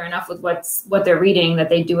familiar enough with what they're reading that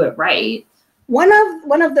they do it right. One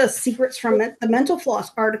of the secrets from the Mental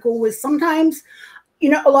Floss article was sometimes,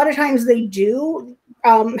 a lot of times they do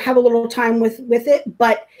have a little time with it,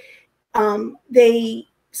 but they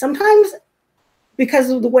sometimes, because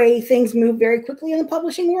of the way things move very quickly in the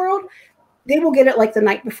publishing world, they will get it like the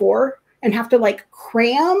night before and have to like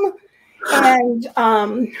cram. And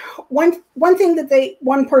one thing that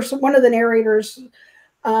one of the narrators,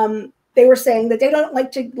 they were saying that they don't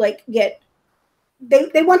like to like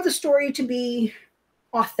they want the story to be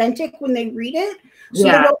authentic when they read it. So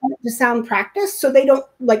they don't want it to sound practiced. So they don't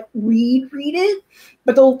like read it,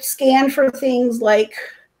 but they'll scan for things like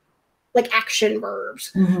action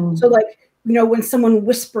verbs. Mm-hmm. So like, when someone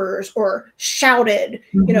whispers or shouted,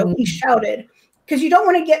 he shouted, because you don't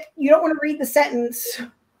want to read the sentence,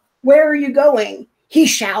 where are you going? He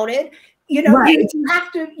shouted. Right.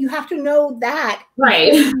 You have to know that.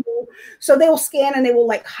 Right. So they will scan and they will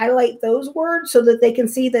like highlight those words so that they can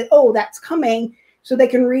see that, oh, that's coming, so they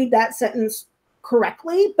can read that sentence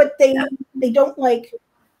correctly. But they don't read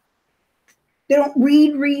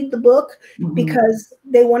the book, mm-hmm. because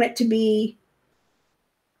they want it to be,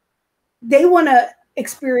 they want to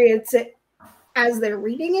experience it as they're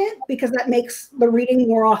reading it, because that makes the reading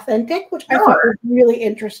more authentic, which I thought was really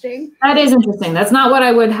interesting. That is interesting. That's not what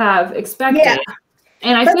I would have expected. Yeah.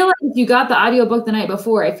 And I feel like if you got the audiobook the night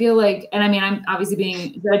before, I feel like, and I mean, I'm obviously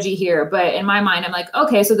being judgy here, but in my mind, I'm like,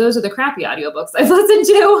 okay, so those are the crappy audiobooks I've listened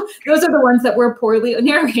to. Those are the ones that were poorly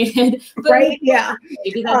narrated. But right, yeah.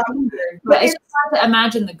 Maybe that's weird. But it's hard to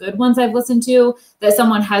imagine the good ones I've listened to that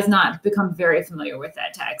someone has not become very familiar with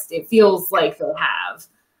that text. It feels like they have.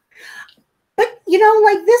 But,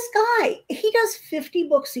 like this guy, he does 50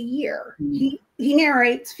 books a year. Mm-hmm. He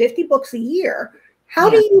narrates 50 books a year. How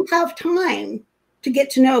do you have time to get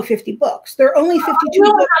to know 50 books? There are only 52 you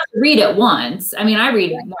don't books. Have to read it once. I mean, I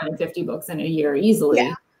read more than 50 books in a year easily.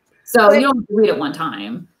 Yeah. So you don't have to read it one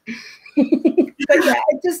time. But yeah,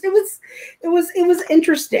 it was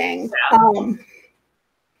interesting. Yeah.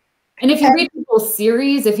 And if you read people's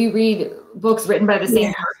series, if you read books written by the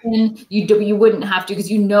same person, you wouldn't have to,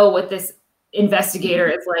 because what this investigator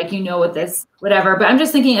is like, what this whatever. But I'm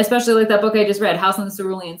just thinking, especially like that book I just read, House on the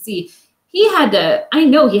Cerulean Sea. I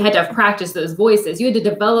know he had to have practiced those voices. You had to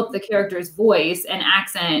develop the character's voice and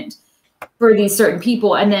accent for these certain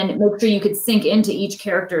people, and then make sure you could sink into each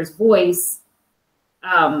character's voice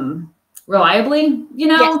reliably,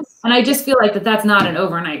 Yes. And I just feel like that's not an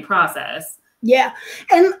overnight process. Yeah.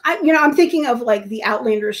 And I'm thinking of like the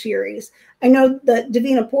Outlander series. I know that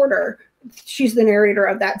Davina Porter, she's the narrator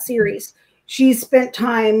of that series. She's spent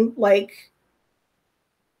time like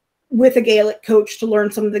with a Gaelic coach to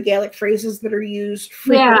learn some of the Gaelic phrases that are used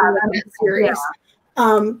frequently in that series.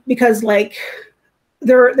 Yeah. Because like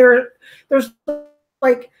there's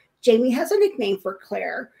like Jamie has a nickname for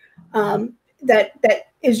Claire that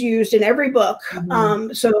is used in every book.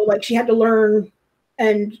 Mm-hmm. So like she had to learn,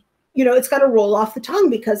 and it's got to roll off the tongue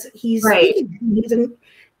because he's in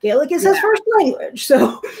Gaelic is his first language.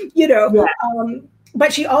 So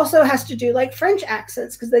but she also has to do like French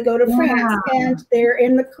accents because they go to France and they're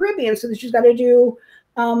in the Caribbean. So she's got to do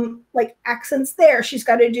like accents there. She's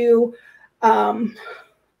got to do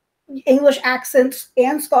English accents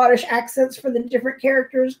and Scottish accents for the different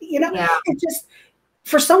characters. It's just,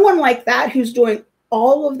 for someone like that who's doing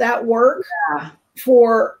all of that work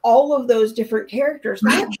for all of those different characters,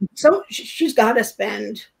 she's got to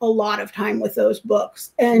spend a lot of time with those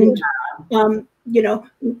books. And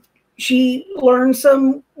she learned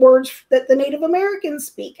some words that the Native Americans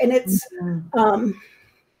speak. And it's,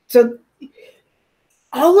 so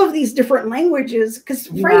all of these different languages, because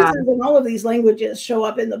phrases in all of these languages show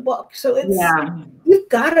up in the book. So it's, you've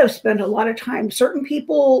got to spend a lot of time. Certain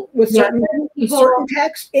people with certain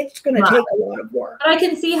text, it's going to take a lot of work. But I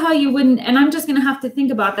can see how you wouldn't, and I'm just going to have to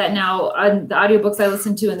think about that now on the audiobooks I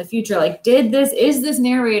listen to in the future. Like, is this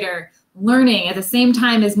narrator learning at the same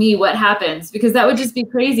time as me what happens? Because that would just be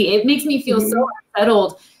crazy. It makes me feel so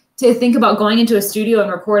unsettled to think about going into a studio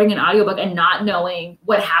and recording an audiobook and not knowing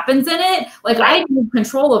what happens in it. Like, I need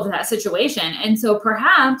control of that situation. And so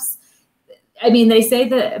perhaps, I mean, they say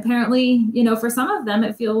that apparently, you know, for some of them,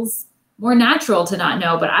 it feels more natural to not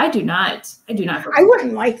know, but I do not. I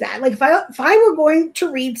wouldn't like that. Like, if I were going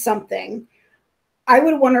to read something, I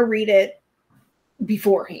would want to read it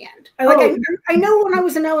beforehand. I know when I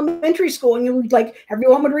was in elementary school and you would like,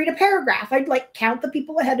 everyone would read a paragraph. I'd like count the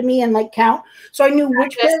people ahead of me and like count. So I knew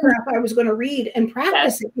which paragraph I was going to read and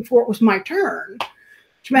practice it before it was my turn.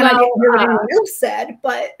 Which meant I didn't hear what anyone else said,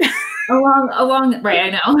 but. along, right, I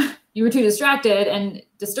know. You were too distracted and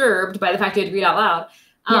disturbed by the fact you had to read out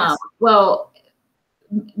loud. Well,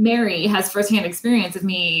 Mary has firsthand experience with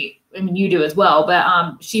me. I mean, you do as well,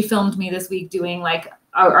 but she filmed me this week doing like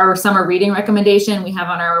our summer reading recommendation we have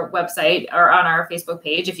on our website or on our Facebook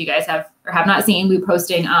page. If you guys have or have not seen, we're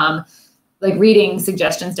posting like reading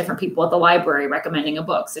suggestions, different people at the library recommending a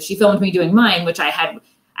book. So she filmed me doing mine, which I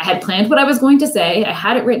had planned what I was going to say. I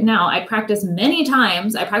had it written out. I practiced many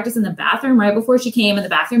times. I practiced in the bathroom right before she came, in the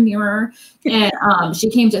bathroom mirror. And she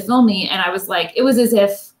came to film me. And I was like, it was as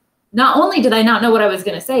if not only did I not know what I was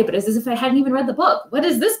going to say, but it's as if I hadn't even read the book. What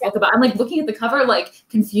is this book about? I'm like looking at the cover, like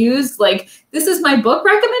confused, like this is my book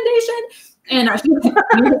recommendation. And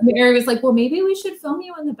Mary was like, well, maybe we should film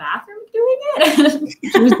you in the bathroom doing it.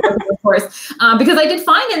 She was joking, of course, because I did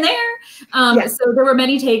fine in there. So there were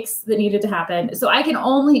many takes that needed to happen. So I can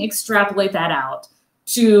only extrapolate that out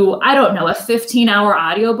to, I don't know, a 15-hour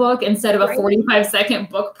audiobook instead of a 45-second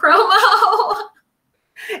book promo.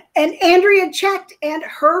 And Andrea checked, and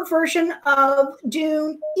her version of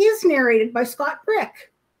Dune is narrated by Scott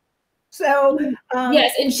Brick. So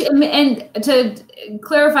yes, and to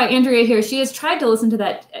clarify, Andrea here, she has tried to listen to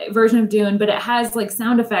that version of Dune, but it has like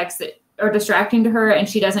sound effects that are distracting to her, and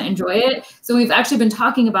she doesn't enjoy it. So we've actually been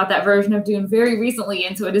talking about that version of Dune very recently,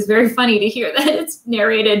 and so it is very funny to hear that it's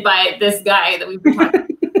narrated by this guy that we've been talking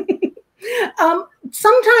about.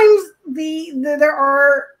 Sometimes there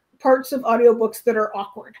are parts of audiobooks that are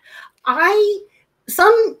awkward.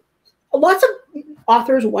 Lots of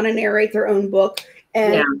authors want to narrate their own book,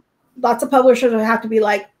 and lots of publishers will have to be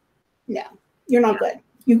like, no, you're not good.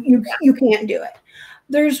 You can't do it.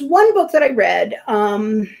 There's one book that I read,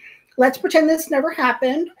 Let's Pretend This Never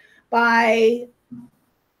Happened by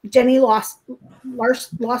Jenny Lawson.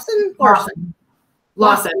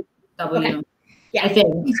 W. Yeah, I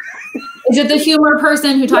think. Is it the humor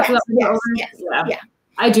person who talks about? Yes.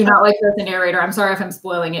 I do not like her as a narrator. I'm sorry if I'm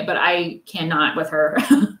spoiling it, but I cannot with her.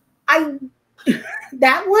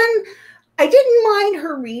 That one, I didn't mind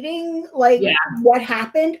her reading what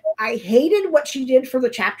happened. I hated what she did for the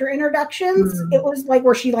chapter introductions. It was like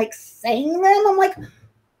where she like sang them. I'm like,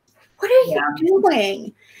 what are you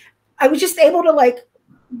doing? I was just able to like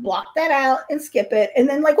block that out and skip it. And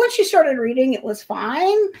then like once she started reading, it was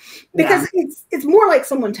fine because it's more like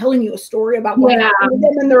someone telling you a story about what happened to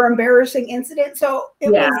them and their embarrassing incident. So it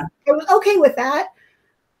was okay with that,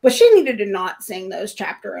 but she needed to not sing those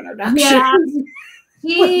chapter introductions.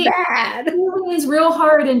 He is real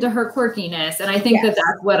hard into her quirkiness. And I think that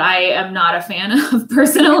that's what I am not a fan of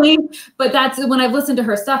personally, but that's when I've listened to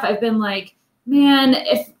her stuff, I've been like, man,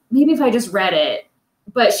 if I just read it,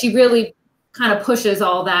 but she really kind of pushes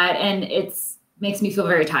all that, and makes me feel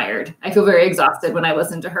very tired. I feel very exhausted when I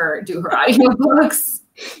listen to her do her audiobooks.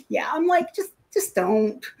 Yeah, I'm like, just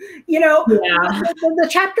don't. You know, the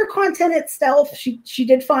chapter content itself, she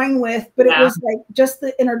did fine with, but it was like just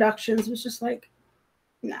the introductions was just like,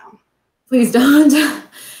 no, please don't. Well,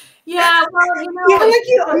 you know, like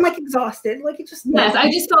you, I'm like exhausted. Like it just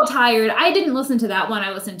I just felt tired. I didn't listen to that one.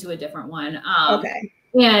 I listened to a different one.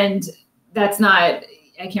 And that's not.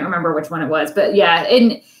 I can't remember which one it was, but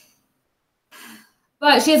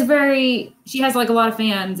but she has like a lot of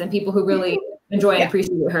fans and people who really enjoy and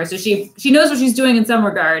appreciate her. So she knows what she's doing in some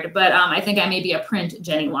regard, but I think I may be a print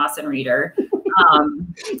Jenny Lawson reader.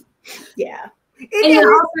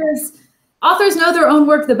 Authors know their own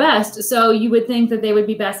work the best. So you would think that they would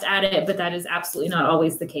be best at it, but that is absolutely not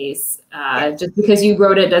always the case. Just because you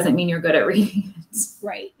wrote it doesn't mean you're good at reading it.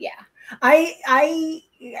 Right. Yeah.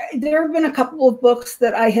 There have been a couple of books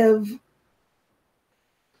that I have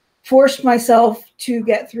forced myself to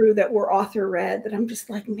get through that were author read, that I'm just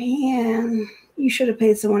like, man, you should have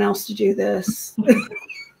paid someone else to do this.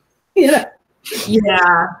 Yeah.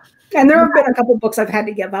 And there have been a couple books I've had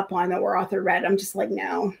to give up on that were author read. I'm just like,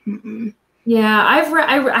 no. Mm-mm. Yeah, I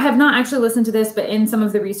have not actually listened to this, but in some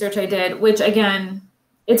of the research I did, which again,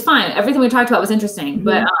 it's fine. Everything we talked about was interesting, mm-hmm.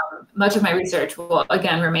 but much of my research will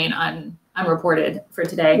again remain unreported for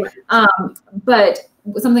today. Right. But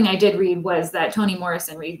something I did read was that Toni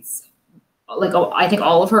Morrison reads, like, I think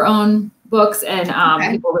all of her own books, and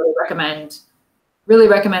people really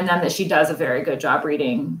recommend them, that she does a very good job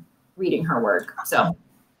reading her work. So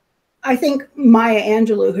I think Maya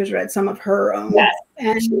Angelou has read some of her own. Yes,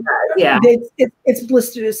 and yeah, it's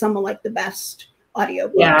listed as some of like the best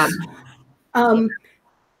audiobooks. Yeah.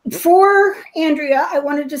 For Andrea, I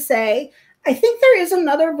wanted to say, I think there is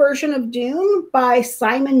another version of Dune by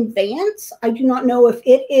Simon Vance. I do not know if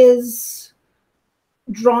it is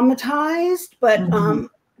dramatized, but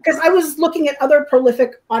because I was looking at other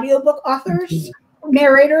prolific audiobook authors,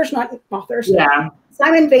 narrators, not authors. Yeah.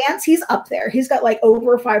 Simon Vance, he's up there. He's got like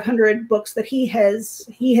over 500 books that he has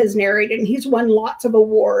narrated, and he's won lots of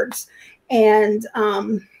awards. And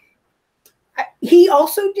he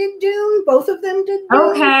also did Dune. Both of them did Dune.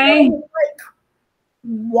 Okay. So, like,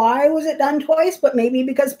 why was it done twice? But maybe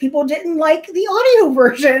because people didn't like the audio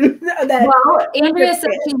version. Well, Andrea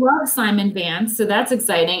said she loves Simon Vance, so that's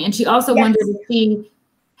exciting. And she also wondered if she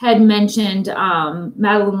had mentioned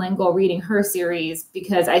Madeleine L'Engle reading her series,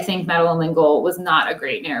 because I think Madeleine L'Engle was not a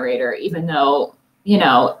great narrator, even though, you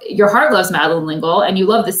know, your heart loves Madeleine L'Engle and you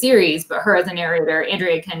love the series, but her as a narrator,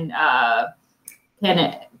 Andrea can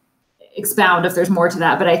expound if there's more to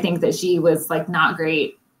that. But I think that she was like not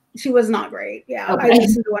great. She was not great. Yeah. Okay. I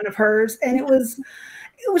listened to one of hers, and it was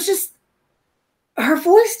just, her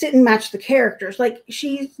voice didn't match the characters. Like,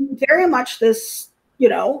 she's very much this, you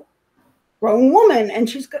know, grown woman, and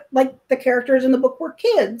she's got, like, the characters in the book were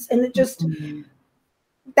kids, and it just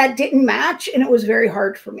that didn't match, and it was very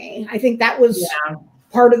hard for me. I think that was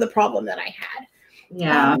part of the problem that I had.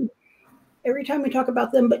 Yeah. Every time we talk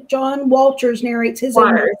about them, but John Walters narrates his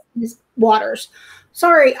Waters.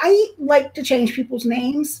 Sorry, I like to change people's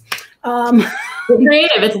names.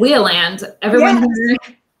 Creative. It's Leoland. Everyone here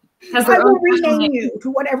has their I own will rename you to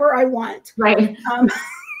whatever I want. Right.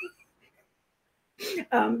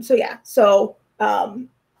 So I'm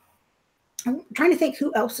trying to think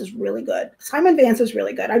who else is really good. Simon Vance is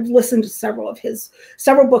really good. I've listened to several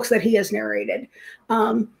books that he has narrated.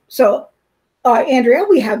 Andrea,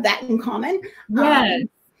 we have that in common. Yes.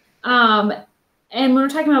 And when we're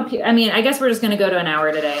talking about, I mean, I guess we're just going to go to an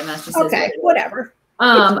hour today, and that's just okay. Whatever.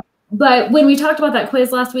 But when we talked about that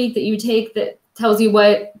quiz last week that you take that tells you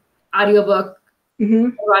what audiobook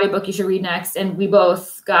you should read next, and we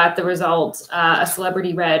both got the result, a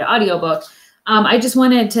celebrity read audiobook. I just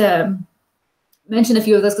wanted to mention a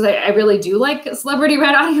few of those because I really do like celebrity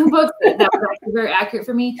read audiobooks. That was actually very accurate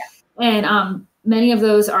for me. And many of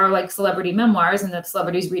those are like celebrity memoirs, and the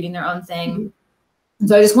celebrities reading their own thing.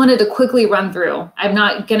 So I just wanted to quickly run through. I'm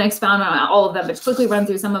not going to expound on all of them, but quickly run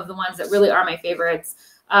through some of the ones that really are my favorites.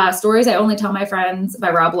 Stories I Only Tell My Friends by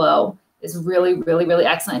Rob Lowe is really, really, really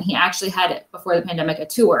excellent. He actually had, before the pandemic, a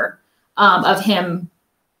tour of him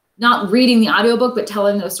not reading the audiobook, but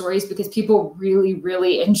telling those stories, because people really,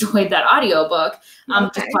 really enjoyed that audiobook.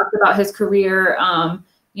 Just talked about his career,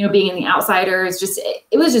 you know, being in The Outsiders.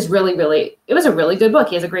 It was just really, really, it was a really good book.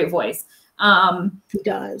 He has a great voice. He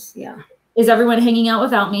does, yeah. Is Everyone Hanging Out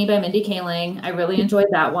Without Me by Mindy Kaling. I really enjoyed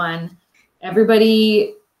that one.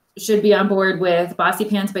 Everybody should be on board with Bossy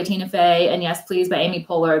Pants by Tina Fey and Yes Please by Amy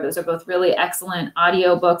Poehler. Those are both really excellent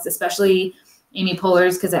audiobooks, especially Amy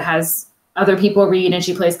Poehler's, because it has other people read and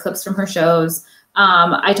she plays clips from her shows.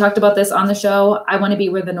 I talked about this on the show. I Want to Be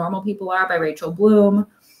Where the Normal People Are by Rachel Bloom,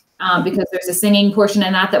 because there's a singing portion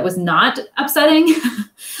in that was not upsetting,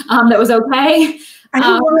 that was okay.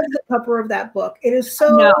 I love the cover of that book. It is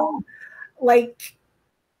so like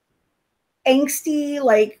angsty,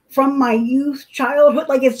 like from my youth, childhood.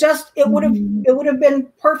 Like, it's just, it would have been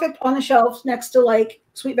perfect on the shelves next to like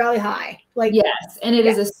Sweet Valley High. Like, yes. And it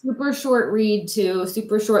is a super short read too,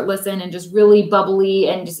 super short listen, and just really bubbly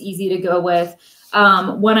and just easy to go with.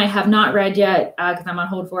 One I have not read yet, because I'm on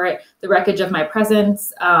hold for it, The Wreckage of My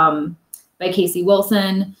Presence by Casey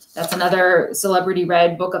Wilson. That's another celebrity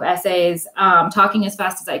read book of essays. Talking as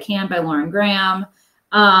Fast as I Can by Lauren Graham.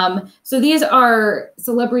 So these are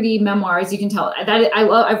celebrity memoirs. You can tell that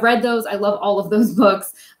I've read those. I love all of those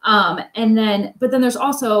books. But then there's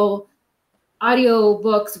also audio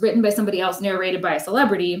books written by somebody else, narrated by a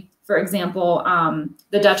celebrity. For example,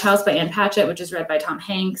 The Dutch House by Anne Patchett, which is read by Tom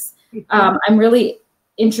Hanks. I'm really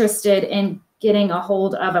interested in getting a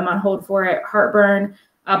hold of, I'm on hold for it, Heartburn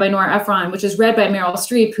by Nora Ephron, which is read by Meryl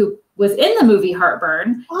Streep, who was in the movie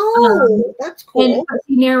Heartburn. Oh, that's cool. And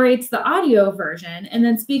she narrates the audio version. And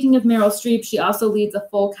then speaking of Meryl Streep, she also leads a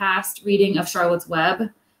full cast reading of Charlotte's Web,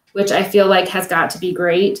 which I feel like has got to be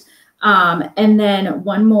great. And then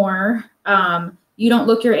one more, You Don't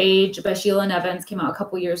Look Your Age by Sheila Nevins came out a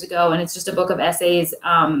couple years ago. And it's just a book of essays,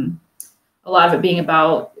 a lot of it being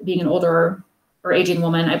about being an older or aging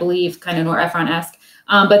woman, I believe, kind of Nora Ephron-esque.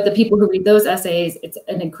 But the people who read those essays, it's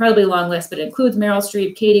an incredibly long list, but it includes Meryl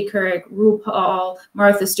Streep, Katie Couric, RuPaul,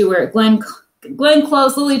 Martha Stewart, Glenn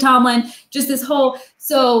Close, Lily Tomlin, just this whole,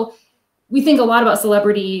 so we think a lot about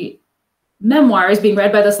celebrity memoirs being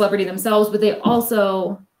read by the celebrity themselves, but they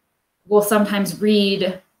also will sometimes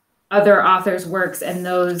read other authors' works, and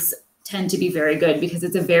those tend to be very good because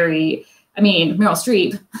it's a very, I mean, Meryl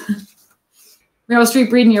Streep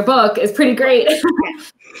reading your book is pretty great.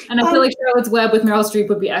 And I feel like Charlotte's Web with Meryl Streep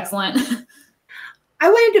would be excellent. I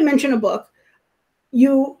wanted to mention a book.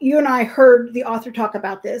 You and I heard the author talk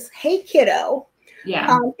about this. Hey Kiddo.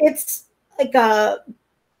 Yeah. It's like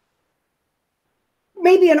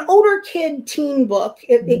maybe an older kid teen book.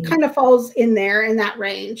 It kind of falls in there in that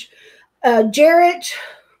range. Jarrett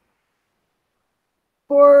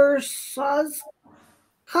Borsazka.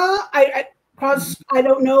 I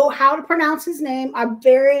don't know how to pronounce his name. I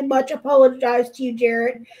very much apologize to you,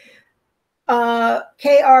 Jarrett. Krosoczka.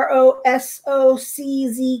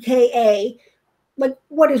 Like,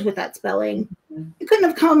 what is with that spelling? You couldn't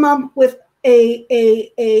have come up with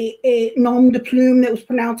a nom de plume that was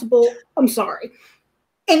pronounceable. I'm sorry.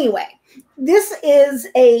 Anyway, this is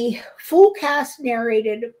a full cast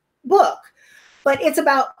narrated book, but it's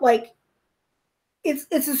about like it's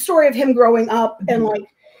a story of him growing up and like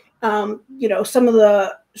you know, some of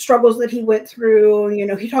the struggles that he went through. You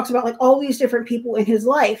know, he talks about like all these different people in his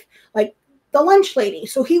life, like the lunch lady.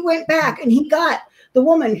 So he went back and he got the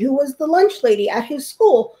woman who was the lunch lady at his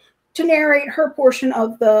school to narrate her portion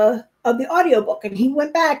of the audiobook. And he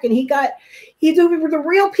went back and he knew the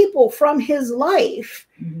real people from his life,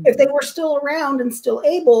 if they were still around and still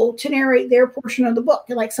able to narrate their portion of the book.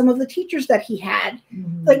 And like some of the teachers that he had,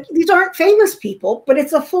 like these aren't famous people, but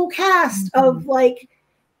it's a full cast of like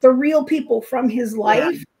the real people from his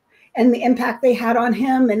life and the impact they had on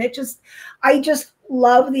him. And I just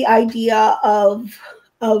love the idea of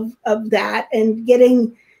that and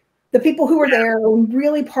getting the people who were there and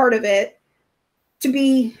really part of it to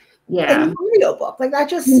be in the audiobook. Like that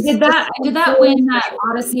just did that win that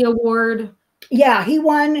Odyssey Award? Yeah, he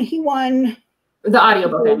won the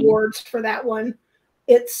audiobook awards for that one.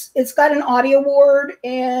 It's got an Audie Award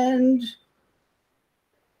and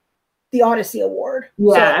the Odyssey Award.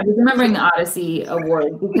 Yeah, so, I was remembering the Odyssey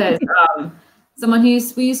Award because someone we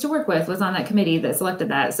used to work with was on that committee that selected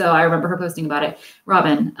that. So I remember her posting about it,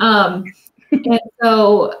 Robin. And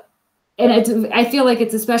I feel like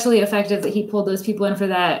it's especially effective that he pulled those people in for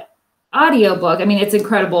that audiobook. I mean, it's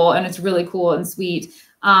incredible and it's really cool and sweet.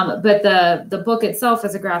 But the book itself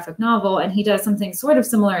is a graphic novel, and he does something sort of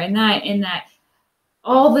similar in that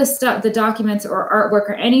all this stuff, the documents or artwork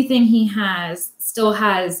or anything he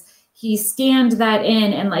scanned that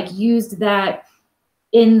in and like used that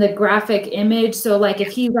in the graphic image. So like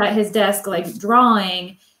if he's at his desk like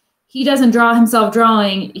drawing, he doesn't draw himself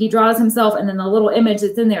drawing, he draws himself, and then the little image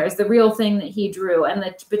that's in there is the real thing that he drew. And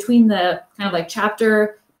between the kind of like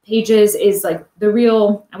chapter pages is like the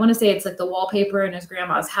real, I want to say it's like the wallpaper in his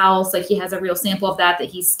grandma's house. Like he has a real sample of that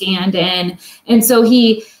he scanned in. And so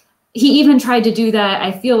he even tried to do that,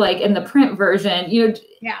 I feel like, in the print version, you know,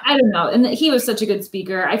 I don't know. And he was such a good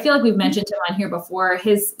speaker. I feel like we've mentioned him on here before.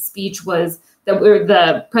 His speech was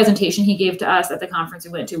the presentation he gave to us at the conference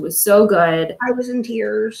we went to was so good. I was in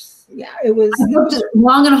tears. Yeah, it was. I looked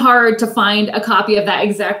long and hard to find a copy of that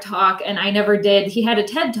exact talk, and I never did. He had a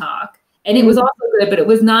TED talk, and it was also good, but it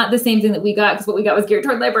was not the same thing that we got, because what we got was geared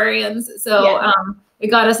toward librarians. So it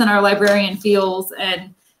got us in our librarian feels,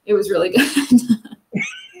 and it was really good.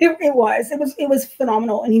 It was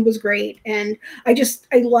phenomenal, and he was great. And I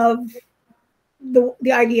love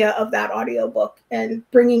the idea of that audiobook and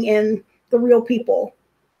bringing in the real people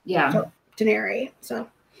to narrate. So,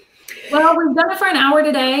 well, we've done it for an hour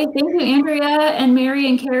today. Thank you, Andrea and Mary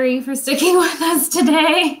and Carrie, for sticking with us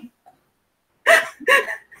today.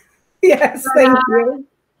 Yes, thank you.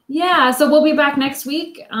 Yeah, so we'll be back next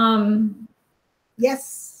week.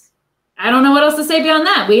 Yes. I don't know what else to say beyond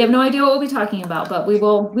that. We have no idea what we'll be talking about, but we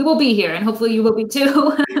will be here, and hopefully you will be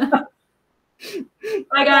too.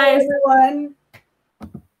 Bye, guys. Bye, everyone.